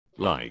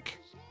Like,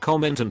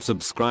 comment and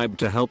subscribe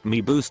to help me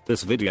boost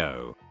this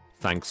video.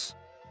 Thanks.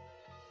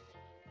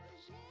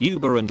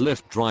 Uber and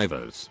Lyft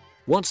drivers.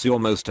 What's your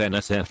most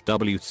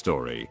NSFW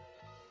story?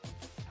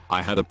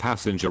 I had a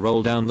passenger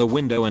roll down the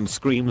window and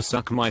scream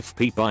suck my f***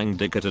 buying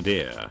dick at a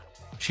deer.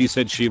 She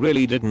said she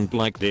really didn't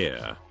like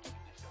deer.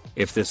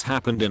 If this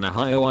happened in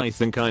Ohio, I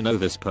think I know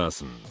this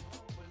person.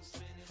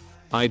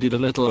 I did a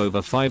little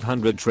over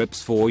 500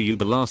 trips for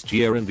Uber last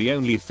year, and the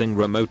only thing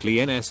remotely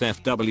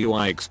NSFW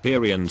I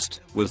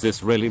experienced was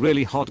this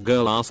really hot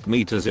girl asked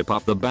me to zip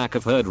up the back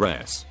of her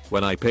dress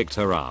when I picked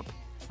her up.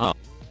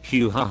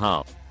 Hoo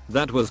haha.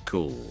 That was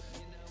cool.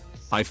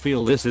 I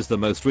feel this is the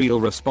most real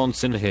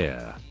response in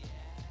here.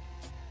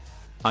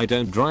 I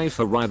don't drive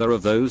for either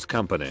of those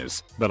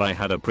companies, but I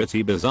had a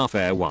pretty bizarre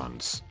fare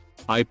once.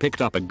 I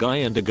picked up a guy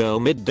and a girl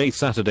midday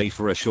Saturday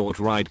for a short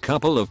ride,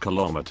 couple of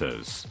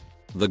kilometers.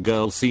 The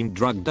girl seemed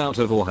drugged out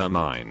of her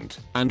mind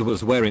and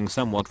was wearing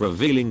somewhat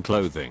revealing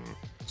clothing,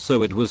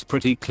 so it was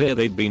pretty clear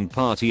they'd been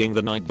partying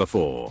the night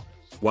before.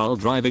 While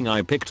driving,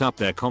 I picked up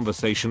their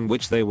conversation,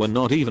 which they were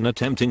not even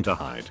attempting to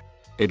hide.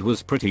 It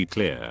was pretty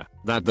clear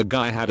that the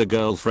guy had a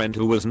girlfriend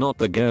who was not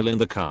the girl in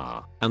the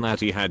car, and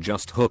that he had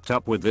just hooked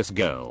up with this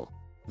girl.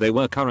 They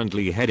were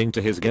currently heading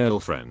to his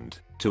girlfriend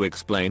to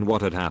explain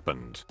what had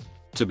happened.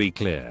 To be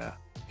clear,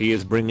 he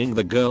is bringing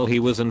the girl he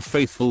was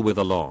unfaithful with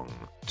along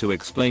to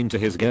explain to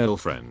his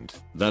girlfriend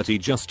that he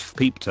just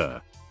peeped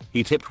her.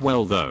 He tipped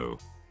well though.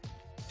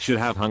 Should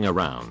have hung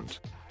around.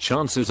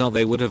 Chances are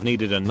they would have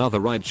needed another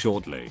ride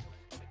shortly.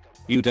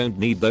 You don't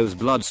need those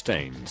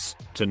bloodstains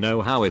to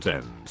know how it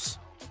ends.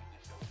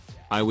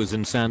 I was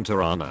in Santa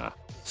Ana,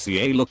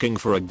 CA, looking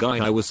for a guy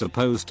I was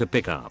supposed to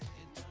pick up.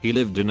 He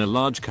lived in a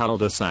large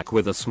cul-de-sac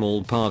with a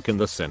small park in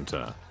the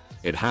center.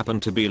 It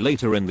happened to be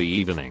later in the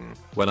evening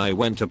when I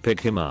went to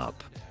pick him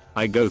up.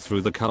 I go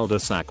through the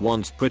cul-de-sac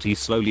once pretty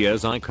slowly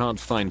as I can't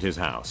find his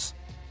house.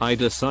 I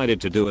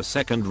decided to do a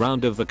second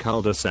round of the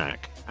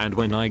cul-de-sac, and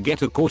when I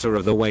get a quarter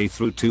of the way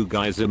through, two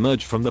guys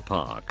emerge from the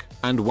park,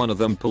 and one of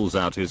them pulls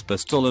out his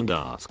pistol and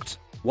asked,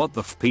 "What the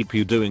f***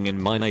 you doing in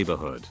my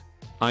neighborhood?"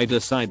 I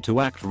decide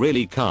to act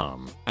really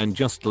calm and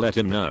just let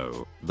him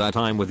know that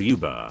I'm with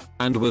Uber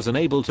and was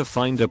unable to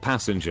find a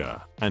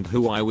passenger and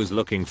who I was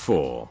looking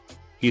for.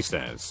 He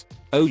says,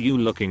 "Oh, you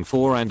looking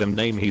for random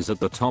name? He's at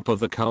the top of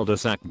the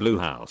cul-de-sac blue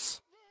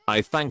house."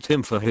 I thanked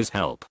him for his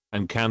help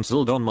and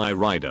cancelled on my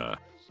rider.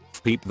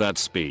 Peep,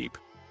 that's beep.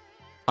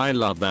 I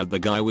love that the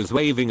guy was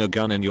waving a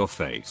gun in your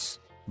face,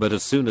 but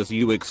as soon as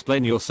you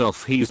explain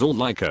yourself, he's all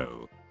like,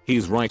 "Oh,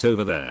 he's right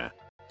over there.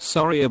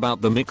 Sorry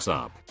about the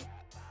mix-up."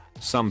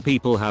 Some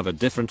people have a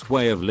different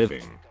way of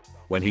living.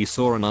 When he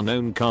saw an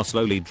unknown car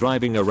slowly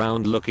driving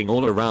around looking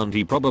all around,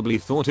 he probably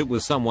thought it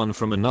was someone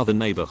from another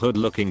neighborhood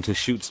looking to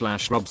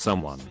shoot/rob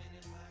someone.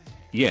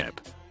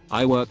 Yep.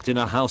 I worked in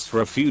a house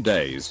for a few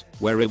days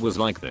where it was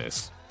like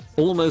this.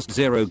 Almost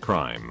zero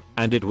crime,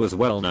 and it was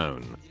well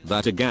known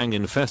that a gang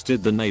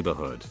infested the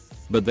neighborhood.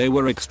 But they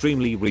were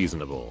extremely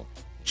reasonable.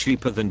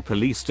 Cheaper than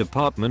police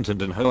department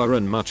and an hoa,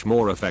 and much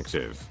more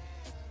effective.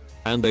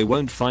 And they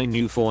won't fine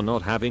you for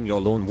not having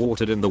your lawn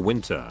watered in the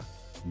winter.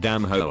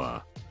 Damn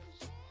hoa.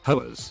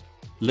 Hoas.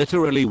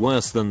 Literally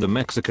worse than the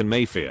Mexican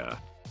mafia.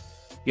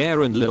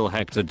 Yeah, and little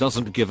Hector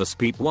doesn't give a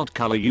peep what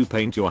color you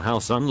paint your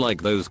house,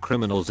 unlike those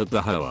criminals at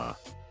the hoa.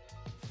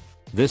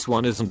 This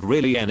one isn't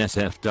really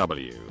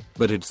NSFW,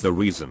 but it's the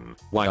reason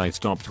why I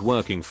stopped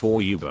working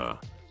for Uber.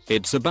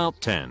 It's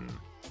about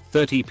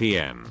 10:30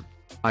 p.m.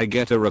 I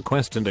get a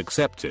request and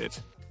accept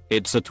it.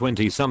 It's a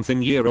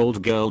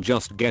 20-something-year-old girl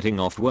just getting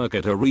off work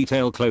at a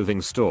retail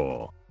clothing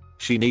store.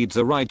 She needs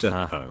a ride to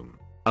her home.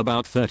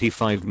 About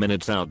 35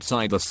 minutes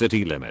outside the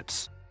city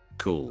limits.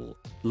 Cool.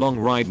 Long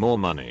ride, more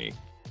money.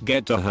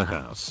 Get to her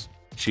house.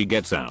 She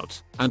gets out,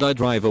 and I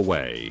drive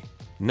away.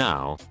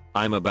 Now,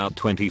 I'm about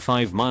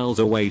 25 miles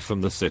away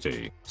from the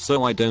city,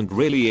 so I don't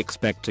really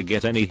expect to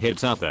get any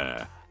hits out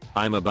there.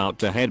 I'm about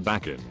to head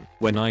back in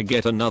when I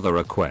get another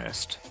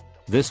request.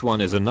 This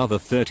one is another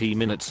 30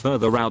 minutes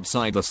further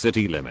outside the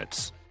city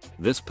limits.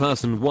 This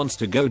person wants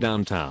to go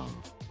downtown.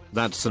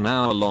 That's an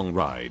hour-long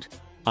ride.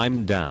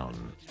 I'm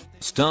down.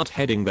 Start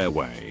heading their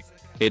way.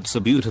 It's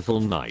a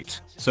beautiful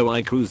night, so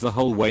I cruise the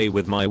whole way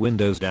with my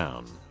windows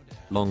down.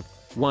 Long,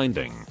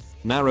 winding,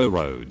 narrow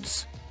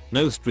roads.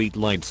 No street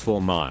lights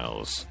for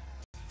miles.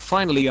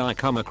 Finally I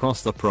come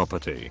across the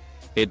property.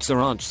 It's a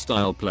ranch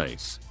style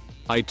place.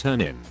 I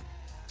turn in.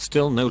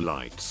 Still no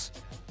lights.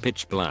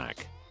 Pitch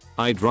black.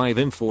 I drive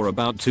in for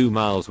about 2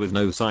 miles with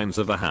no signs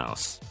of a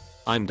house.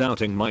 I'm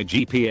doubting my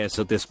GPS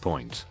at this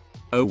point.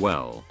 Oh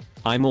well.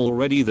 I'm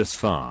already this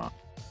far.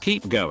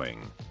 Keep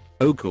going.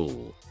 Oh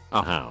cool.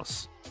 A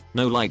house.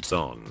 No lights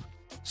on.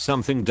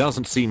 Something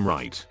doesn't seem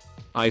right.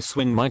 I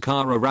swing my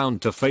car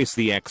around to face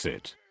the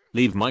exit.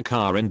 Leave my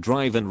car and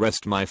drive and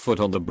rest my foot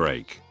on the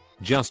brake.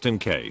 Just in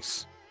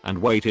case. And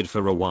waited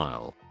for a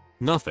while.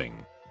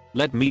 Nothing.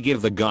 Let me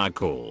give the guy a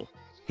call.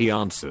 He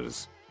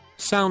answers.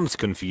 Sounds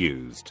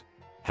confused.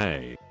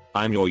 Hey,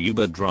 I'm your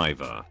Uber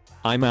driver.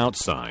 I'm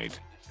outside.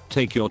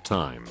 Take your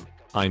time.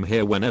 I'm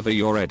here whenever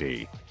you're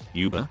ready.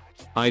 Uber?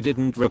 I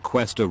didn't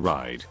request a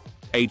ride.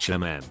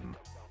 HMM.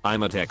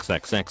 I'm at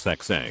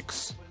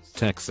XXXXX,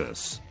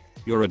 Texas.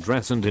 Your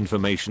address and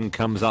information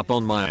comes up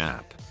on my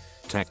app.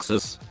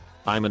 Texas?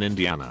 I'm in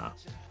Indiana.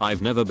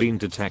 I've never been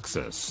to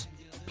Texas.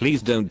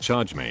 Please don't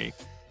charge me.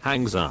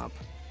 Hangs up.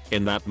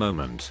 In that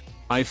moment,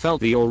 I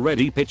felt the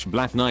already pitch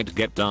black night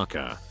get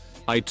darker.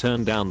 I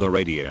turned down the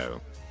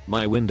radio.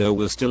 My window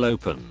was still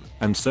open,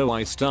 and so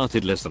I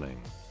started listening.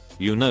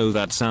 You know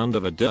that sound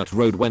of a dirt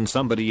road when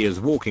somebody is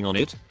walking on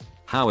it?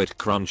 How it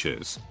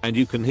crunches, and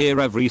you can hear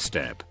every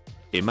step.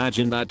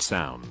 Imagine that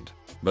sound.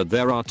 But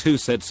there are two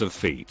sets of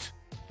feet.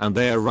 And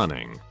they're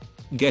running.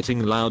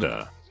 Getting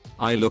louder.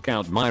 I look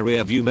out my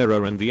rearview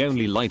mirror and the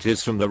only light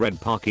is from the red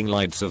parking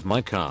lights of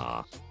my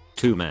car.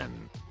 Two men.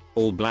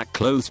 All black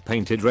clothes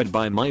painted red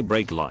by my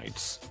brake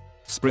lights.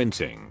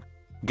 Sprinting.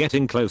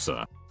 Getting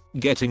closer.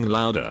 Getting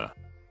louder.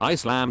 I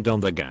slammed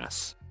on the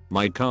gas.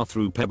 My car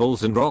threw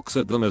pebbles and rocks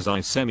at them as I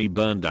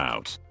semi-burned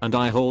out, and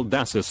I hauled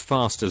ass as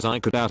fast as I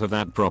could out of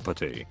that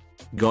property.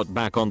 Got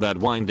back on that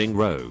winding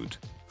road.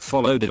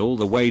 Followed it all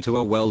the way to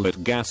a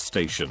well-lit gas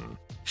station.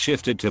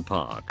 Shifted to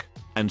park.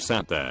 And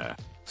sat there.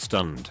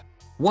 Stunned.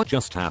 What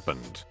just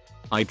happened?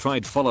 I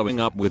tried following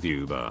up with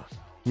Uber.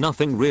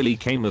 Nothing really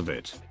came of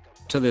it.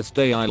 To this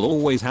day I'll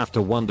always have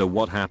to wonder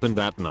what happened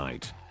that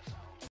night.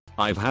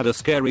 I've had a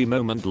scary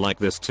moment like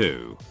this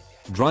too.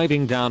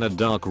 Driving down a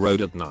dark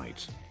road at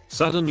night.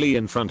 Suddenly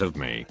in front of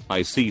me,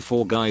 I see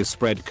 4 guys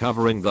spread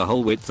covering the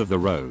whole width of the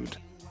road.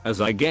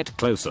 As I get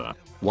closer,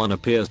 one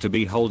appears to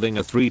be holding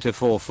a 3 to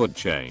 4 foot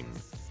chain.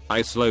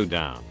 I slow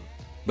down.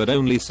 But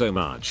only so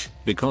much,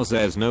 because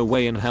there's no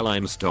way in hell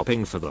I'm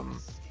stopping for them.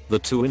 The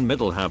two in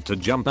middle have to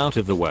jump out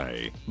of the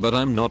way, but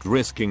I'm not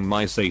risking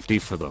my safety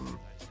for them.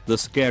 The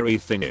scary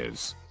thing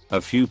is,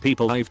 a few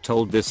people I've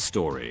told this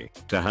story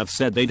to have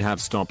said they'd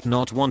have stopped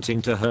not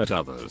wanting to hurt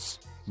others.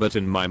 But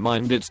in my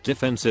mind it's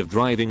defensive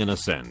driving in a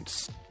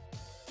sense.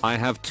 I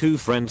have 2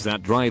 friends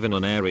that drive in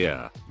an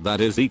area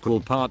that is equal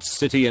parts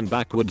city and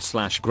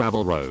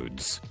backward/gravel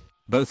roads.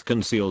 Both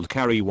concealed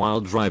carry while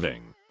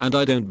driving, and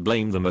I don't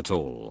blame them at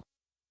all.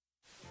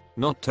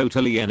 Not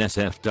totally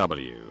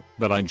NSFW,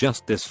 but I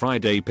just this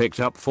Friday picked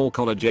up 4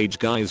 college-age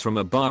guys from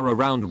a bar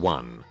around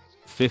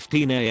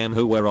 1:15 AM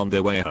who were on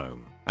their way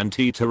home and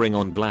teetering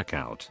on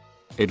blackout.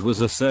 It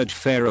was a surge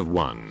fare of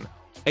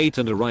 1.8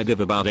 and a ride of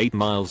about 8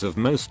 miles of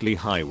mostly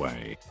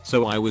highway,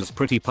 so I was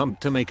pretty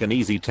pumped to make an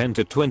easy 10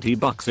 to 20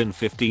 bucks in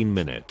 15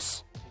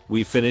 minutes.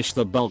 We finished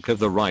the bulk of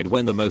the ride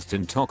when the most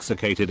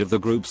intoxicated of the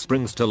group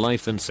springs to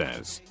life and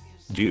says,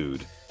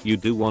 "Dude, you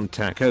do want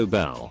Taco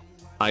Bell?"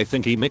 I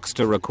think he mixed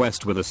a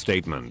request with a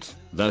statement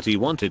that he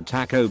wanted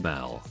Taco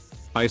Bell.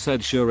 I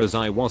said sure, as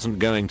I wasn't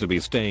going to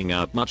be staying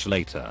out much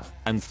later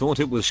and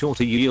thought it was sure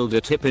to yield a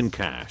tip in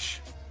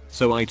cash.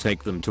 So I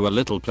take them to a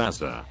little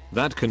plaza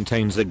that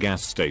contains a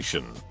gas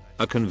station,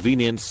 a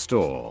convenience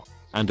store,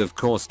 and of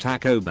course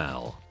Taco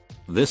Bell.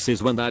 This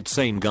is when that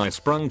same guy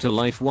sprung to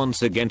life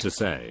once again to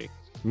say,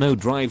 "No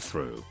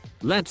drive-through.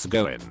 Let's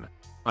go in."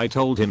 I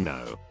told him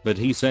no, but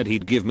he said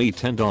he'd give me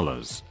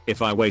 $10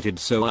 if I waited,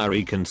 so I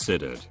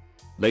reconsidered.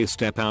 They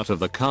step out of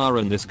the car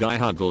and this guy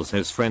huddles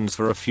his friends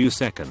for a few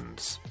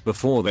seconds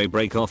before they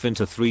break off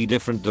into 3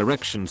 different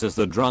directions as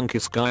the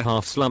drunkest guy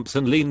half slumps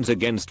and leans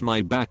against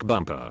my back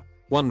bumper.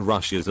 One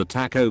rushes a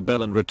Taco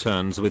Bell and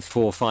returns with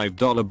 4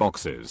 $5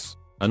 boxes.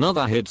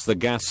 Another hits the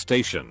gas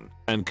station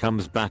and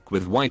comes back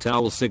with White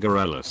Owl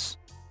cigarillos.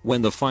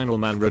 When the final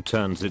man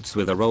returns, it's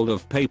with a roll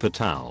of paper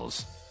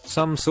towels,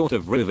 some sort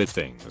of rivet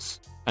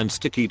things, and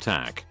sticky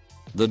tack.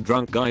 The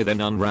drunk guy then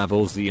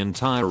unravels the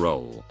entire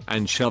roll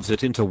and shoves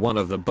it into one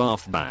of the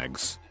bath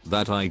bags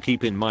that I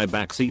keep in my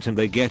backseat, and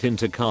they get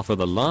into car for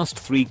the last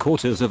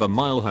 3/4 of a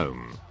mile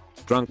home.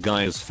 Drunk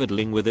guy is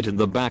fiddling with it in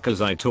the back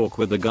as I talk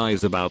with the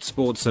guys about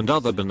sports and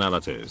other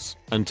banalities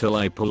until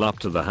I pull up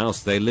to the house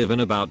they live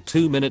in about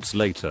 2 minutes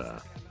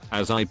later.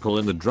 As I pull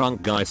in, the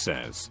drunk guy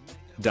says,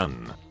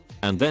 "Done,"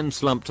 and then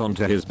slumped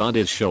onto his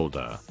buddy's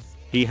shoulder.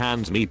 He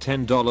hands me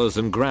 $10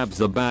 and grabs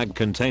the bag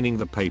containing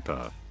the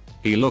paper.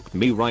 He looked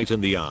me right in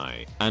the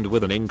eye, and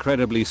with an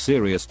incredibly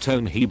serious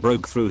tone he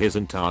broke through his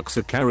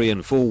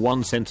intoxication for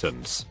one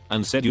sentence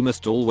and said, "You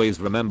must always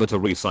remember to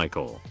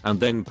recycle," and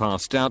then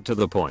passed out to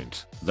the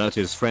point that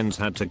his friends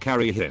had to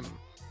carry him.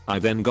 I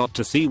then got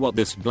to see what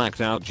this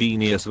blacked out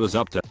genius was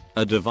up to,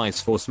 a device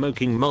for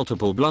smoking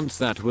multiple blunts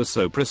that was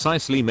so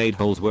precisely made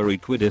holes were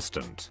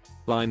equidistant,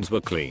 lines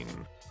were clean,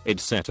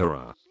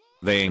 etc.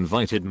 They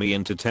invited me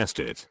in to test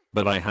it,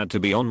 but I had to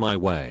be on my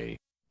way.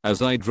 As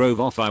I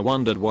drove off, I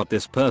wondered what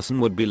this person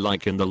would be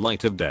like in the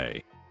light of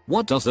day.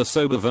 What does a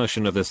sober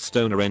version of this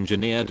stoner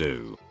engineer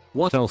do?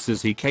 What else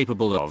is he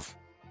capable of?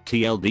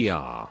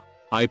 TLDR.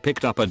 I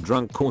picked up a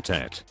drunk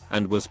quartet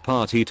and was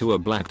party to a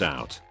blacked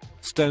out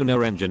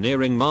stoner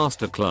engineering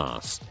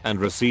masterclass and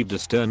received a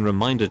stern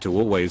reminder to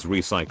always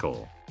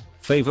recycle.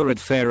 Favorite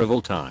fare of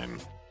all time.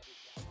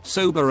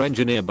 Sober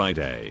engineer by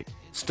day,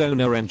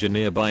 stoner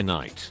engineer by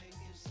night.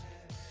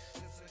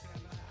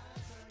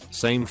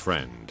 Same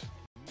friend.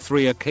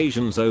 3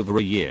 occasions over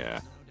a year.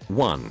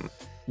 1.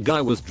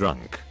 Guy was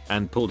drunk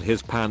and pulled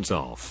his pants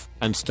off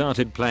and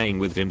started playing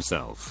with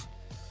himself.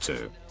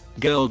 2.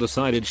 Girl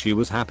decided she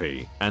was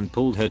happy and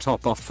pulled her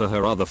top off for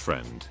her other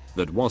friend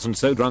that wasn't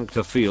so drunk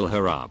to feel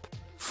her up.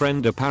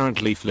 Friend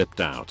apparently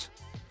flipped out.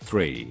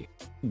 3.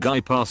 Guy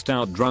passed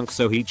out drunk,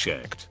 so he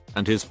checked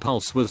and his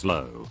pulse was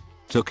low.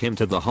 Took him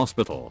to the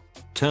hospital.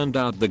 Turned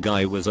out the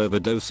guy was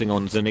overdosing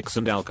on Xanax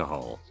and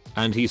alcohol,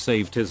 and he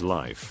saved his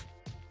life.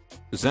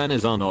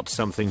 Xanax are not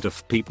something to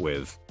peep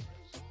with.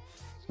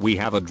 We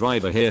have a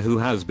driver here who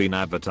has been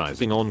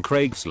advertising on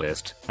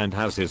Craigslist and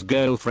has his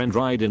girlfriend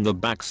ride in the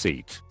back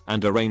seat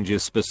and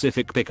arranges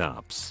specific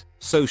pickups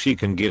so she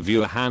can give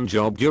you a hand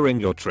job during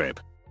your trip.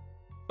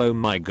 Oh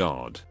my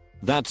god.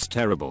 That's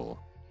terrible.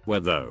 Where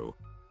though?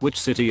 Which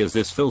city is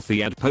this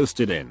filthy ad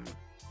posted in?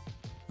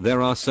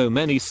 There are so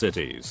many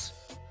cities.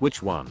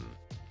 Which one?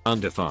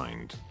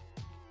 Undefined.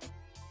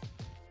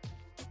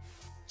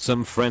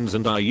 Some friends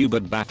and I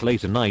Ubered back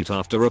late at night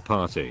after a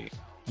party.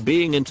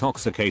 Being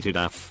intoxicated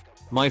AF.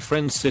 My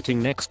friend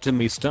sitting next to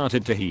me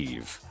started to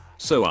heave.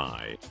 So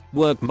I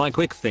worked my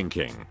quick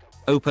thinking.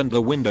 Opened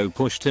the window,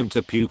 pushed him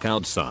to puke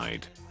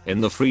outside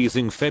in the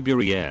freezing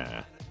February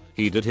air.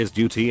 He did his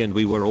duty and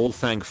we were all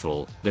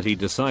thankful that he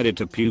decided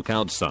to puke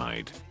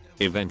outside.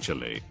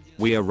 Eventually,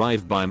 we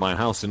arrived by my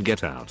house and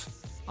get out.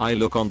 I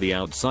look on the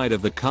outside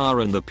of the car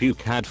and the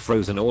puke had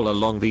frozen all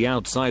along the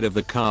outside of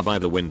the car by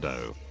the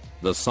window.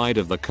 The side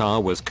of the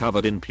car was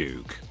covered in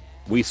puke.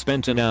 We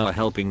spent an hour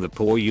helping the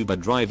poor Uber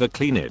driver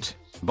clean it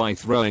by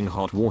throwing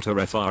hot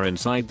water FR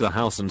inside the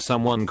house and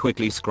someone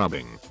quickly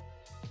scrubbing.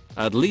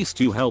 At least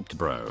you helped,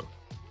 bro.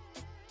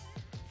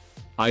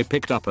 I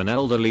picked up an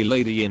elderly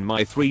lady in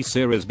my 3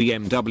 Series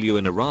BMW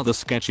in a rather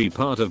sketchy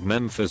part of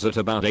Memphis at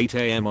about 8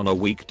 AM on a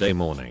weekday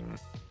morning.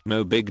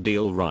 No big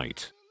deal,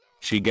 right?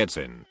 She gets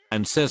in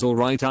and says,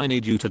 alright, I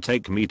need you to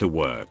take me to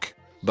work.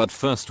 But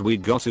first we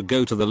got to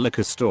go to the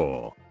liquor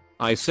store.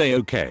 I say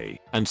okay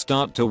and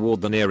start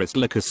toward the nearest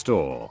liquor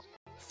store,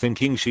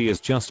 thinking she is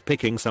just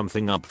picking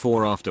something up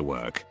for after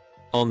work.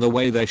 On the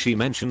way there she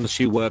mentions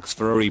she works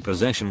for a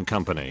repossession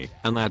company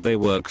and that they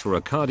work for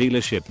a car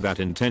dealership that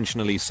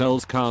intentionally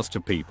sells cars to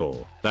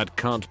people that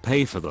can't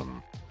pay for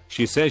them.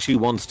 She says she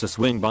wants to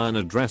swing by an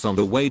address on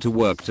the way to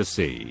work to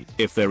see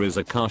if there is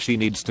a car she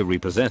needs to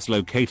repossess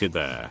located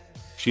there.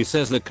 She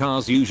says the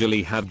cars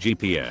usually have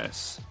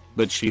GPS,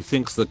 but she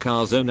thinks the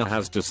car's owner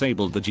has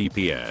disabled the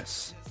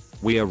GPS.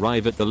 We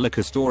arrive at the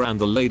liquor store and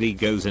the lady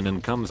goes in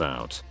and comes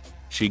out.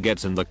 She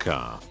gets in the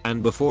car,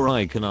 and before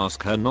I can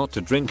ask her not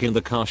to drink in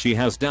the car, she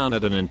has downed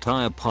an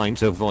entire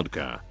pint of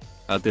vodka.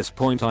 At this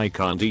point I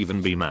can't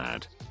even be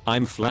mad.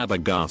 I'm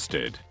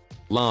flabbergasted.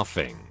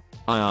 Laughing.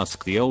 I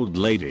ask the old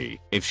lady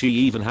if she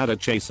even had a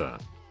chaser.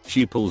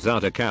 She pulls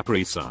out a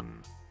Capri Sun,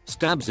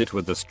 stabs it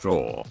with the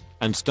straw,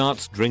 and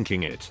starts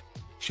drinking it.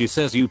 She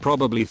says, you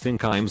probably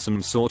think I'm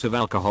some sort of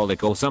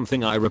alcoholic or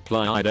something. I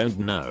reply, I don't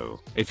know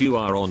if you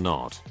are or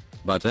not,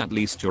 but at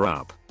least you're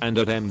up and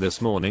at M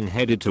this morning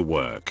headed to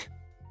work.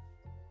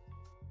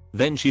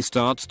 Then she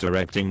starts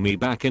directing me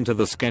back into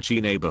the sketchy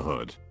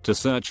neighborhood to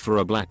search for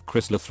a black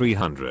Chrysler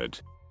 300.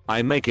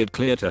 I make it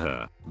clear to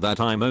her that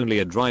I'm only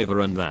a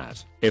driver and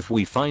that if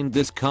we find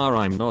this car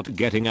I'm not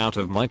getting out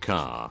of my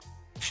car.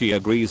 She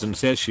agrees and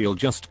says she'll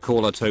just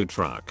call a tow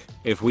truck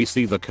if we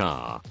see the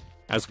car.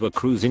 As we're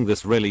cruising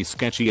this really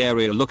sketchy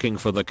area looking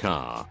for the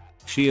car,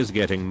 she is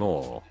getting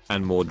more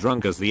and more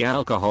drunk as the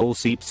alcohol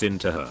seeps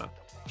into her.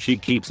 She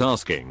keeps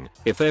asking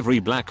if every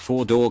black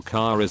 4-door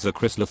car is a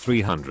Chrysler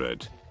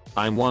 300.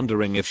 I'm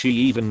wondering if she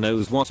even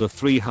knows what a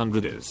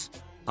 300 is.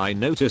 I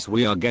notice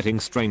we are getting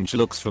strange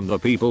looks from the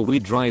people we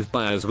drive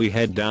by as we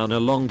head down a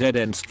long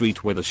dead-end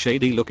street with a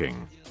shady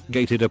looking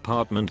gated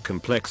apartment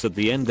complex at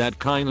the end that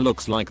kinda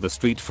looks like the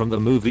street from the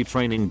movie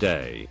Training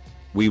Day.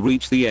 We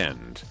reach the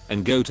end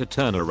and go to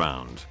turn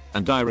around,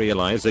 and I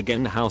realize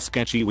again how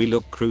sketchy we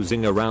look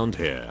cruising around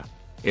here.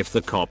 If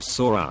the cops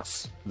saw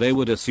us, they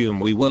would assume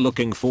we were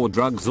looking for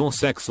drugs or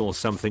sex or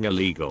something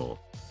illegal.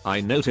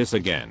 I notice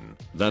again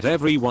that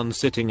everyone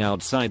sitting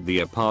outside the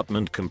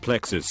apartment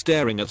complex is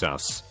staring at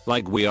us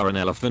like we are an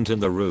elephant in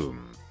the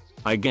room.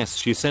 I guess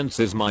she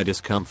senses my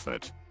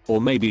discomfort, or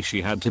maybe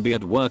she had to be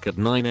at work at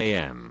 9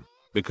 AM.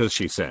 Because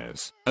she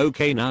says,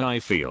 okay, now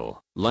I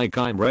feel like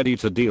I'm ready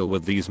to deal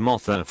with these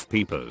moth earth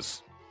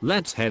peepers.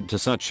 Let's head to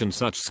such and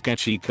such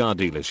sketchy car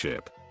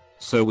dealership.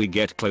 So we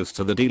get close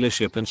to the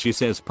dealership and she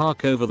says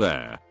park over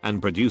there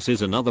and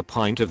produces another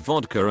pint of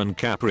vodka and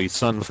Capri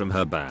Sun from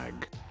her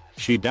bag.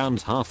 She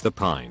downs half the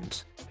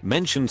pint,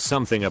 mentions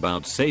something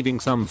about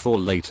saving some for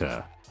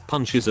later,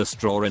 punches a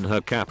straw in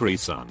her Capri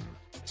Sun,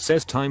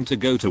 says time to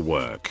go to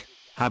work,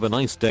 have a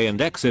nice day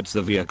and exits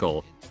the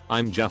vehicle.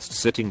 I'm just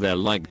sitting there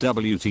like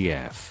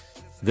WTF.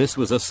 This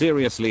was a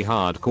seriously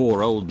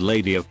hardcore old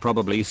lady of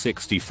probably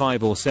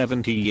 65 or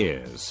 70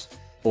 years.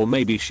 Or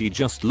maybe she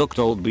just looked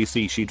old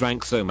BC, she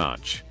drank so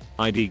much.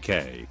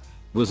 IDK.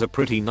 Was a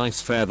pretty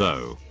nice fare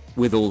though,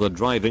 with all the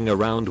driving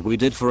around we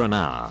did for an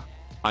hour.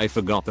 I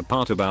forgot the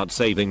part about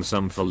saving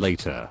some for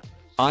later.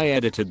 I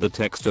edited the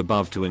text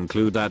above to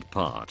include that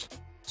part.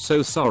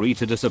 So sorry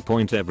to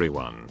disappoint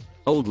everyone.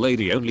 Old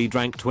lady only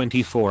drank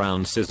 24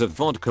 ounces of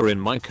vodka in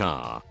my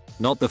car,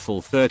 not the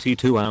full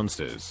 32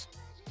 ounces.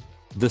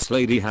 This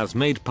lady has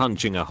made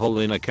punching a hole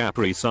in a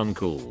Capri Sun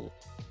cool.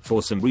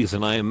 For some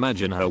reason I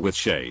imagine her with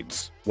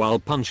shades while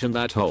punching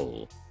that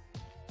hole.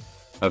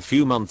 A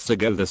few months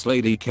ago this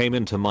lady came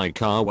into my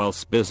car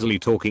whilst busily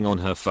talking on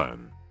her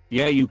phone.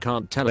 Yeah, you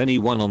can't tell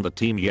anyone on the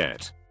team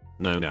yet.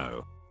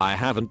 No, I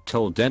haven't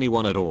told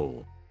anyone at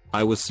all.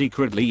 I was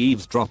secretly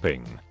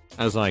eavesdropping,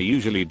 as I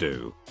usually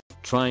do,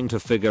 trying to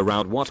figure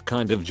out what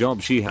kind of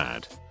job she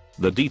had.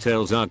 The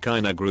details are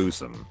kinda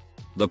gruesome.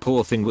 The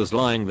poor thing was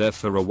lying there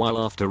for a while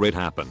after it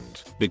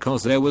happened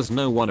because there was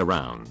no one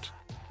around.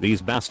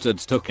 These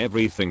bastards took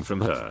everything from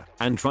her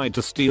and tried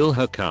to steal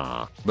her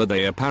car, but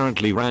they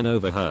apparently ran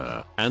over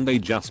her and they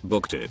just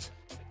booked it.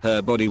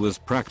 Her body was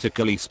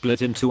practically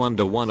split into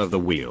under one of the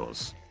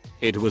wheels.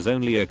 It was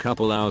only a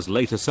couple hours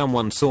later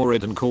someone saw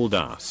it and called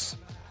us.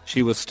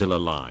 She was still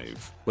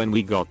alive when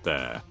we got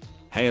there.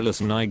 Hey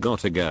listen, I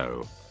gotta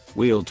go.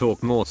 We'll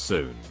talk more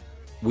soon.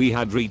 We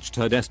had reached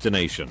her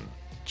destination,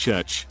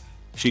 church.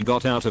 She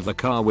got out of the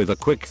car with a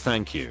quick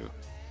thank you.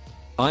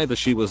 Either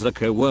she was a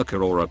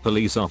co-worker or a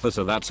police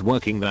officer that's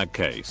working that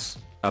case.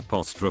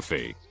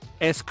 Apostrophe.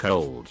 S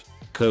cold.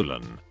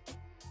 Colon.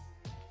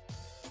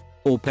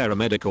 Or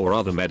paramedic or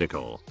other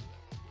medical.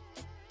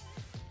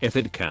 If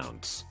it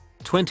counts.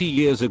 20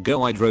 years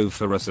ago I drove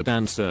for a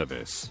sedan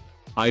service.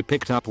 I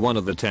picked up one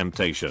of the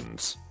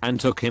Temptations and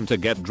took him to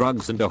get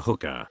drugs and a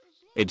hooker.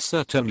 It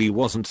certainly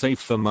wasn't safe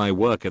for my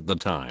work at the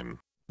time,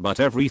 but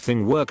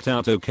everything worked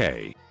out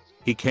okay.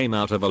 He came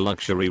out of a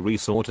luxury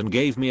resort and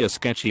gave me a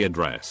sketchy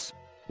address.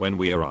 When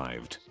we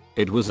arrived,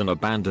 it was an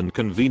abandoned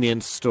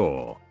convenience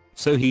store,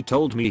 so he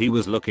told me he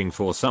was looking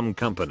for some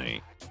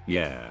company.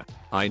 Yeah,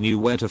 I knew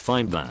where to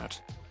find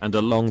that, and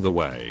along the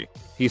way,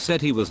 he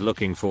said he was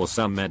looking for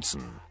some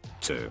medicine,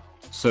 too.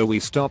 So we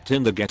stopped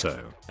in the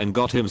ghetto and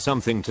got him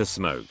something to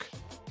smoke.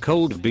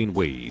 Cold bean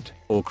weed,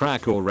 or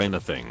crack or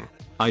anything,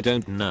 I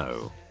don't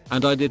know,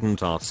 and I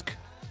didn't ask.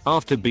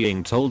 After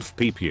being told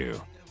peep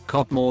you,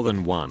 cop more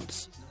than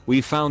once,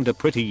 we found a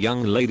pretty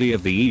young lady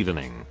of the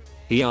evening.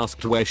 He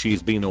asked where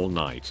she's been all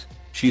night.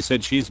 She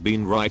said she's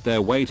been right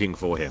there waiting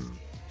for him.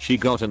 She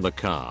got in the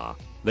car.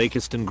 They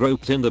kissed and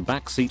groped in the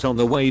backseat on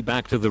the way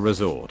back to the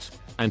resort,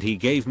 and he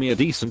gave me a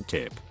decent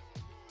tip.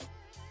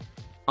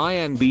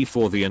 INB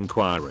for the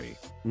inquiry.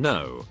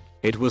 No,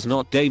 it was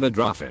not David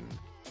Ruffin.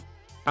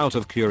 Out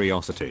of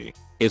curiosity,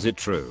 is it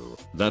true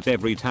that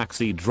every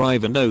taxi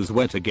driver knows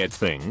where to get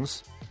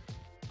things?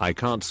 I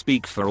can't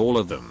speak for all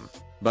of them,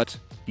 but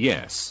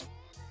yes.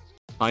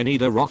 I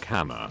need a rock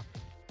hammer.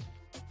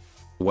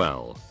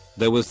 Well,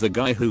 there was the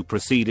guy who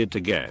proceeded to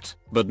get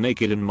butt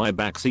naked in my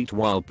backseat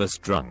while piss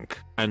drunk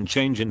and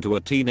change into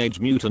a Teenage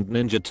Mutant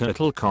Ninja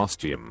Turtle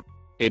costume.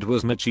 It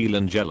was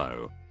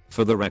Michelangelo,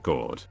 for the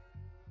record.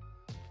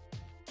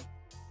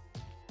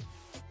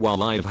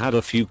 While I've had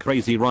a few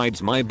crazy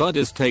rides, my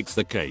buddies takes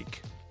the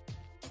cake.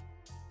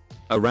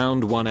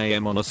 Around 1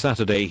 AM on a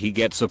Saturday he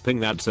gets a ping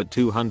that's at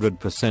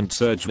 200%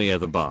 surge near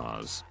the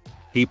bars.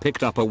 He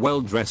picked up a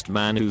well-dressed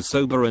man who's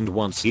sober, and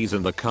once he's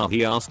in the car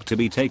he asked to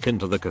be taken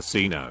to the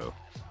casino.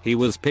 He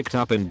was picked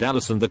up in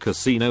Dallas and the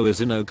casino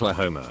is in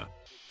Oklahoma.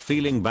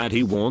 Feeling bad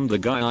he warned the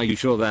guy, are you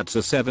sure that's a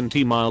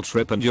 70-mile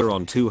trip and you're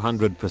on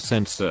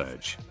 200%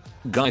 surge?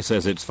 Guy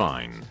says it's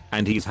fine,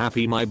 and he's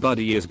happy my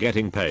buddy is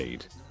getting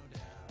paid.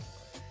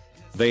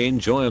 They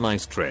enjoy a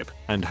nice trip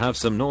and have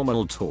some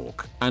normal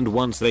talk, and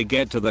once they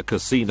get to the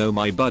casino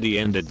my buddy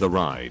ended the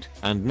ride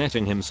and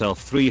netting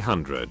himself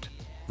 $300.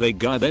 The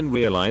guy then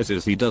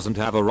realizes he doesn't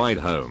have a ride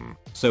home,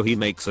 so he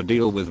makes a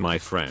deal with my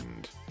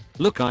friend.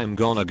 Look, I'm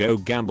gonna go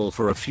gamble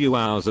for a few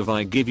hours. If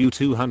I give you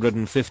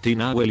 $250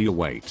 now, will you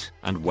wait?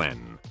 And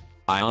when?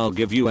 I'll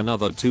give you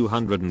another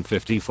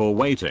 $250 for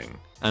waiting,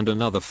 and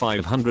another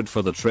 $500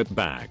 for the trip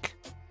back.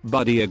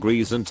 Buddy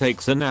agrees and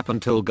takes a nap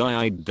until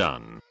guy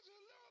done.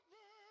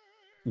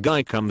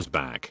 Guy comes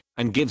back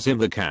and gives him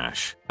the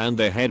cash, and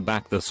they head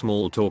back. The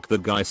small talk, the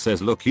guy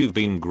says, look, you've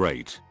been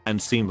great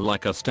and seemed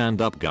like a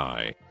stand-up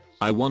guy.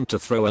 I want to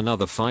throw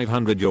another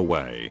 $500 your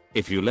way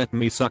if you let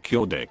me suck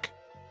your dick.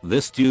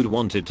 This dude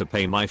wanted to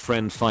pay my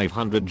friend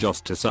 $500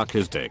 just to suck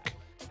his dick.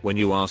 When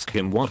you ask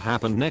him what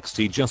happened next,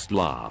 he just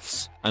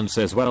laughs and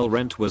says, well,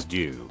 rent was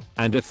due,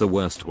 and if the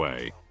worst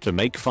way to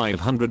make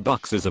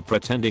 $500 is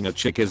pretending a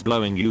chick is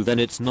blowing you, then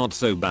it's not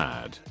so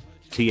bad.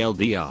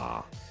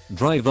 TLDR.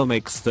 Driver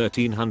makes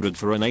 $1,300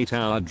 for an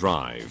 8-hour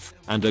drive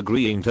and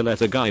agreeing to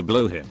let a guy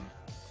blow him.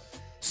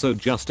 So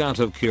just out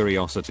of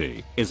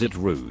curiosity, is it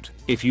rude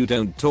if you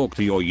don't talk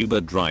to your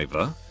Uber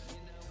driver?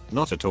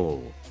 Not at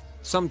all.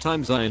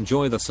 Sometimes I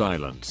enjoy the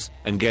silence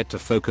and get to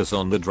focus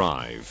on the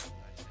drive.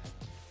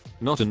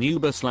 Not an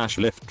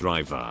Uber/Lyft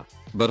driver,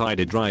 but I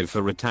did drive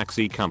for a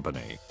taxi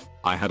company.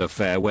 I had a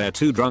fare where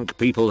 2 drunk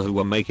people who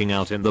were making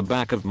out in the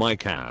back of my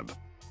cab.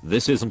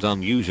 This isn't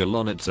unusual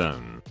on its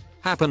own.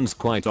 Happens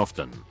quite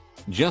often.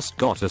 Just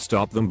gotta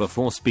stop them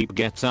before speep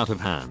gets out of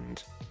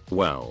hand.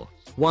 Well,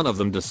 One of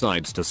them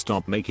decides to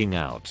stop making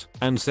out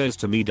and says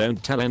to me,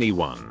 "Don't tell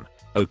anyone."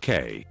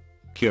 Okay.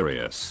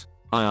 Curious.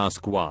 I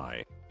ask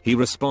why. He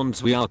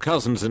responds, "We are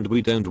cousins and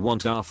we don't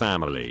want our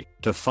family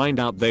to find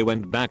out they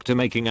went back to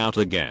making out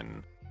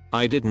again."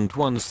 I didn't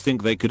once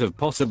think they could have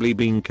possibly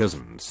been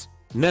cousins.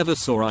 Never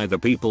saw either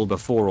people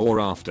before or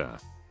after.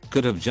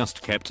 Could have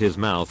just kept his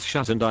mouth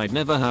shut and I'd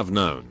never have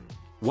known.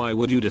 Why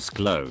would you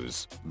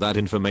disclose that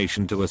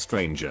information to a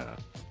stranger?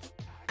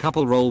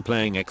 Couple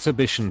role-playing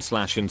exhibition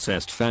 /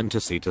 incest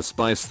fantasy to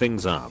spice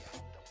things up.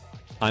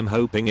 I'm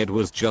hoping it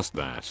was just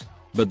that,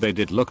 but they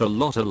did look a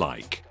lot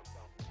alike.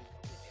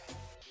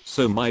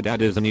 So my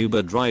dad is an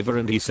Uber driver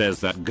and he says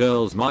that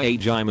girls my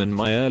age, I'm in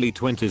my early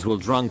 20s, will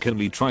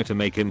drunkenly try to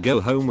make him go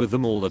home with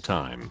them all the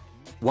time.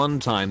 One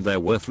time there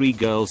were 3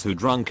 girls who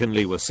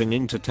drunkenly were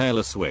singing to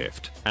Taylor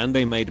Swift and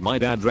they made my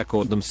dad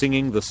record them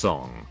singing the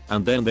song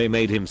and then they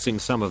made him sing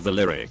some of the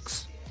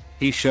lyrics.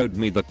 He showed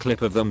me the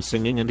clip of them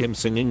singing and him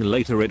singing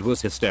later. It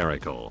was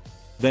hysterical.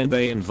 Then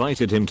they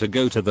invited him to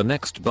go to the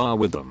next bar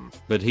with them,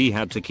 but he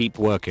had to keep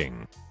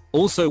working.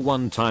 Also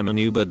one time an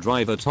Uber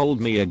driver told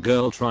me a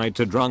girl tried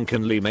to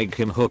drunkenly make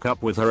him hook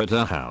up with her at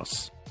her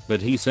house,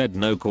 but he said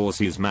no cause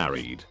he's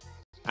married.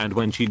 And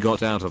when she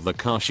got out of the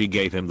car she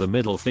gave him the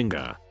middle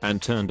finger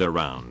and turned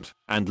around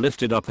and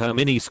lifted up her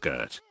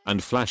miniskirt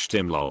and flashed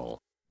him lol.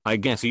 I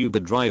guess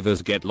Uber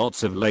drivers get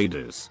lots of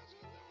ladies.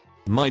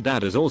 My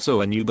dad is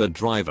also an Uber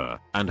driver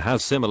and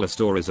has similar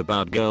stories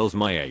about girls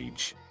my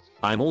age.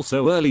 I'm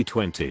also early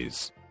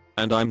 20s.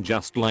 And I'm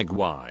just like,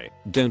 why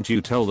don't you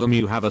tell them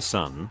you have a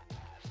son?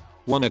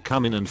 Wanna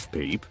come in and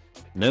peep?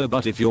 No,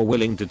 but if you're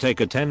willing to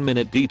take a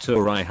 10-minute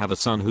detour, I have a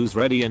son who's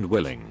ready and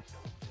willing.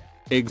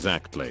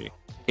 Exactly.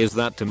 Is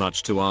that too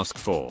much to ask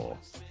for?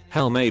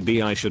 Hell,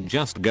 maybe I should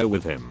just go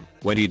with him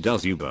when he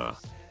does Uber.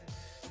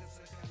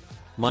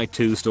 My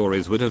 2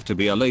 stories would have to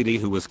be a lady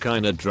who was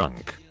kinda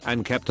drunk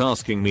and kept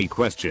asking me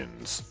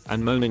questions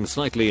and moaning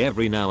slightly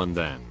every now and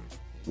then.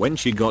 When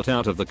she got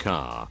out of the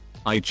car,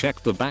 I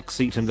checked the back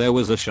seat and there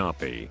was a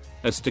Sharpie,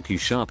 a sticky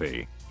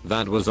Sharpie,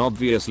 that was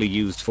obviously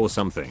used for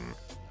something.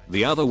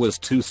 The other was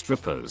 2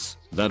 strippers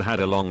that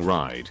had a long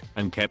ride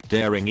and kept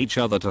daring each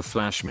other to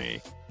flash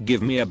me,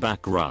 give me a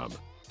back rub,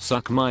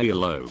 suck my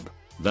earlobe.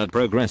 That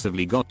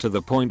progressively got to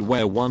the point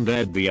where one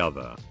dared the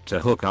other to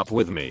hook up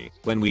with me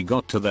when we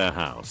got to their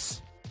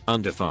house.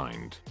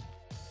 Undefined.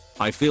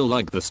 I feel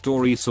like the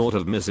story sort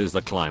of misses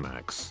the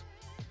climax.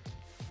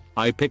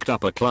 I picked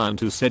up a client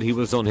who said he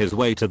was on his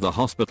way to the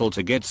hospital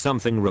to get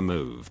something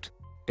removed.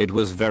 It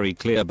was very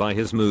clear by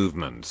his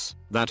movements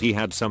that he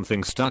had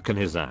something stuck in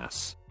his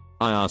ass.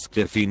 I asked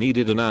if he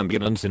needed an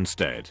ambulance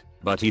instead,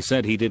 but he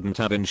said he didn't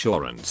have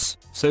insurance,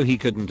 so he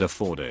couldn't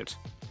afford it.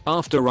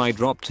 After I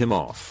dropped him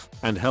off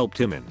and helped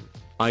him in,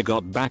 I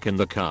got back in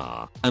the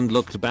car and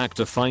looked back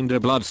to find a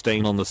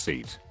bloodstain on the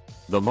seat.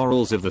 The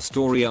morals of the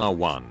story are: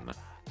 1.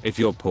 If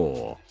you're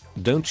poor,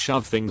 don't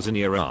shove things in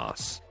your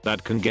ass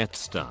that can get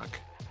stuck.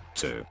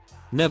 2.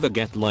 Never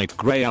get light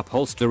grey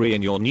upholstery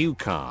in your new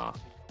car.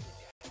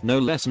 No.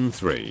 Lesson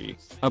 3.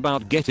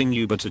 About getting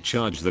Uber to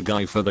charge the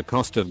guy for the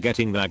cost of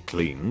getting that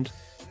cleaned.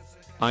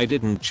 I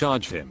didn't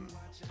charge him.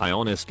 I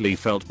honestly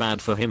felt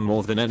bad for him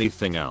more than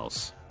anything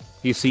else.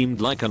 He seemed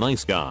like a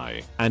nice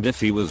guy, and if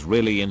he was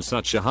really in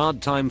such a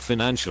hard time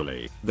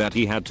financially that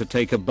he had to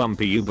take a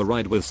bumpy Uber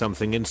ride with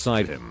something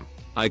inside him,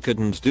 I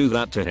couldn't do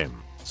that to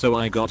him, so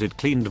I got it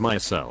cleaned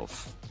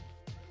myself.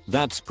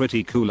 That's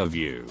pretty cool of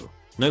you.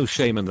 No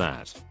shame in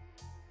that.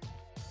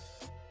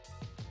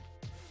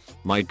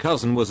 My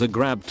cousin was a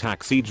Grab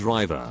taxi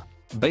driver,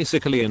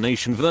 basically a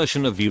nation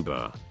version of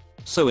Uber.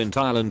 So in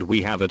Thailand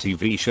we have a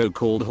TV show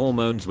called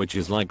Hormones, which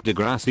is like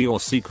Degrassi or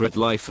Secret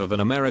Life of an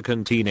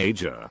American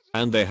Teenager,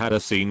 and they had a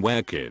scene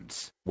where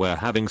kids were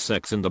having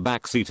sex in the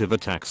backseat of a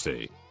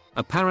taxi.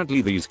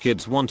 Apparently these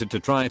kids wanted to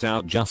try it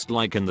out just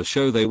like in the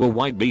show. They were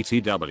white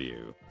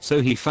BTW,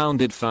 so he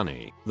found it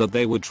funny that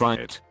they would try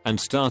it and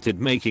started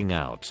making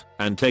out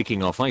and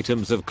taking off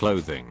items of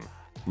clothing.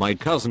 My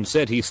cousin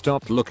said he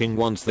stopped looking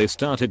once they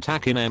started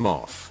tacking him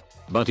off,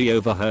 but he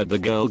overheard the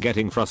girl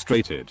getting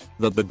frustrated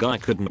that the guy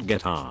couldn't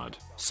get hard,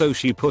 so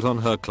she put on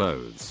her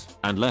clothes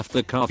and left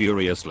the car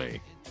furiously.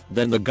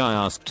 Then the guy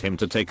asked him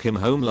to take him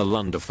home.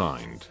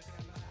 Undefined.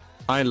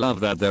 I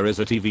love that there is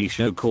a TV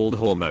show called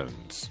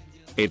Hormones.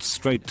 It's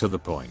straight to the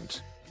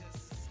point.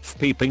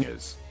 Peeping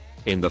is.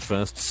 In the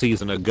first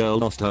season a girl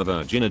lost her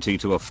virginity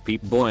to a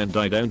peep boy, and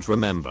I don't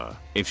remember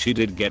if she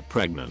did get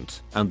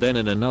pregnant, and then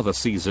in another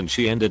season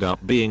she ended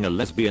up being a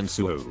lesbian.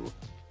 So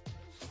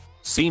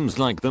seems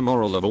like the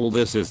moral of all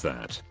this is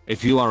that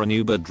if you are an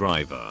Uber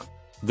driver,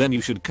 then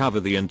you should cover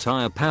the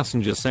entire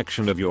passenger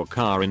section of your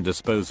car in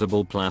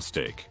disposable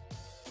plastic.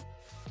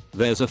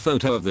 There's a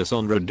photo of this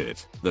on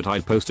Reddit that I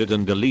posted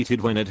and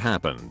deleted when it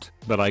happened,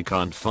 but I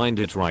can't find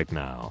it right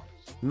now.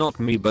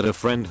 Not me, but a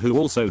friend who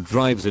also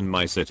drives in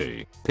my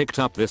city picked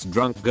up this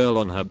drunk girl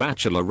on her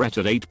bachelorette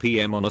at 8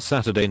 PM on a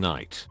Saturday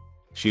night.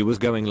 She was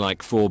going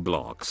like 4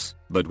 blocks,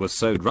 but was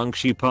so drunk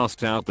she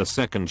passed out the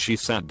second she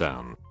sat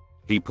down.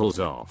 He pulls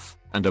off,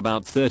 and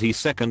about 30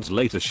 seconds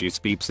later she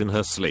speaks in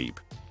her sleep.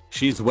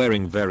 She's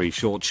wearing very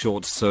short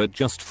shorts so it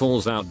just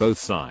falls out both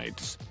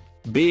sides.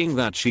 Being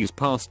that she's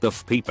past the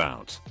peep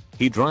out,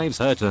 he drives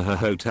her to her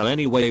hotel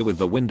anyway with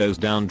the windows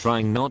down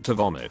trying not to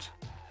vomit.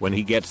 When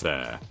he gets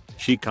there,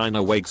 she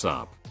kinda wakes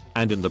up,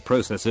 and in the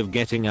process of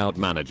getting out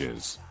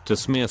manages to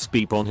smear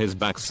speep on his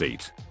back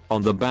seat,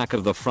 on the back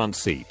of the front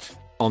seat,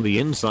 on the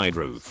inside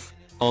roof,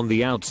 on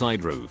the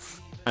outside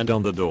roof, and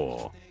on the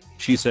door.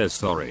 She says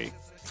sorry,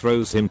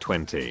 throws him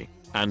 20,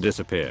 and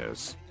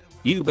disappears.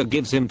 Uber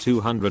gives him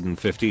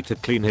 $250 to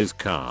clean his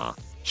car,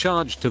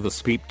 charged to the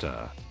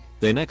speedster.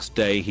 The next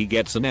day he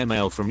gets an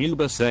email from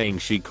Uber saying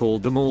she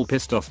called them all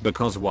pissed off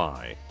because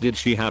why did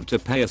she have to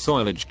pay a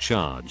soilage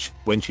charge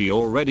when she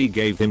already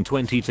gave him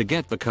 20 to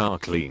get the car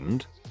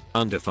cleaned?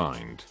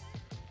 Undefined.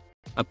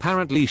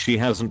 Apparently she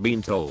hasn't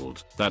been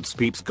told that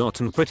Speep's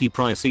gotten pretty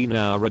pricey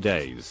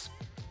nowadays.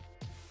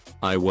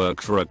 I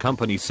work for a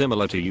company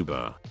similar to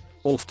Uber.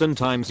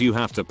 Oftentimes you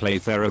have to play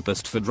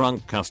therapist for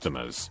drunk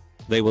customers.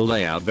 They will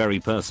lay out very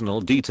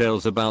personal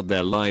details about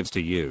their lives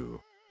to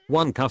you.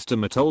 One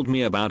customer told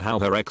me about how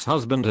her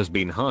ex-husband has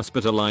been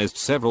hospitalized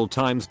several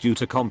times due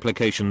to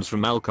complications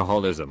from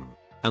alcoholism,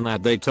 and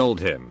that they told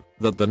him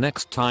that the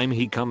next time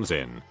he comes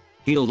in,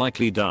 he'll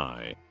likely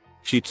die.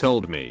 She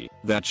told me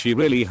that she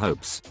really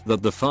hopes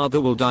that the father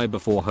will die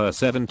before her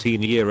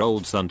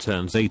 17-year-old son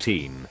turns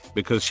 18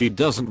 because she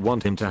doesn't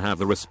want him to have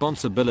the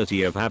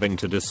responsibility of having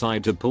to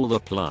decide to pull the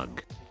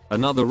plug.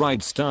 Another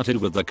ride started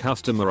with the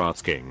customer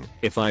asking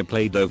if I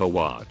played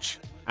Overwatch,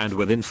 and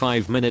within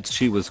 5 minutes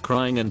she was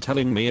crying and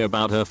telling me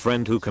about her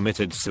friend who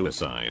committed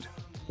suicide.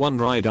 One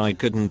ride I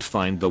couldn't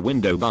find the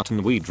window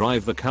button. We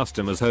drive the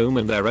customers home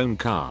in their own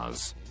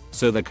cars,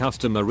 so the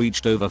customer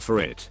reached over for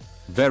it,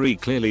 very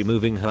clearly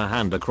moving her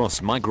hand across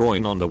my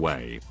groin on the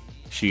way.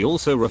 She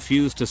also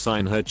refused to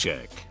sign her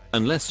check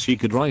unless she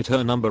could write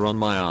her number on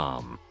my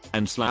arm,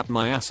 and slapped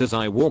my ass as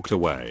I walked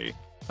away.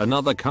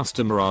 Another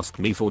customer asked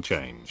me for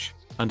change,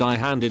 and I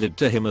handed it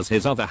to him as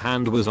his other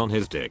hand was on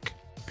his dick,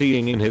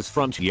 peeing in his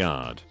front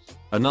yard.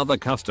 Another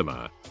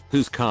customer,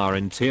 whose car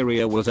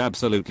interior was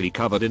absolutely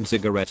covered in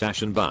cigarette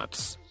ash and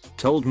butts,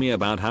 told me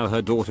about how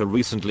her daughter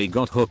recently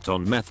got hooked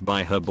on meth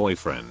by her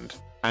boyfriend,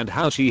 and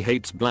how she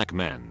hates black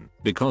men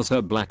because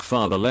her black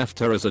father left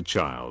her as a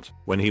child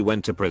when he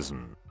went to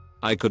prison.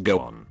 I could go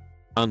on.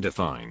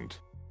 Undefined.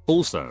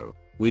 Also,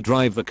 we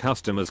drive the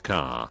customer's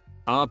car,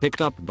 are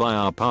picked up by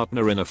our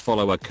partner in a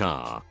follower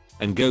car,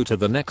 and go to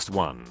the next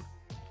one.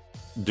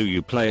 Do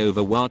you play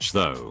Overwatch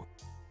though?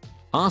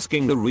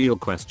 Asking the real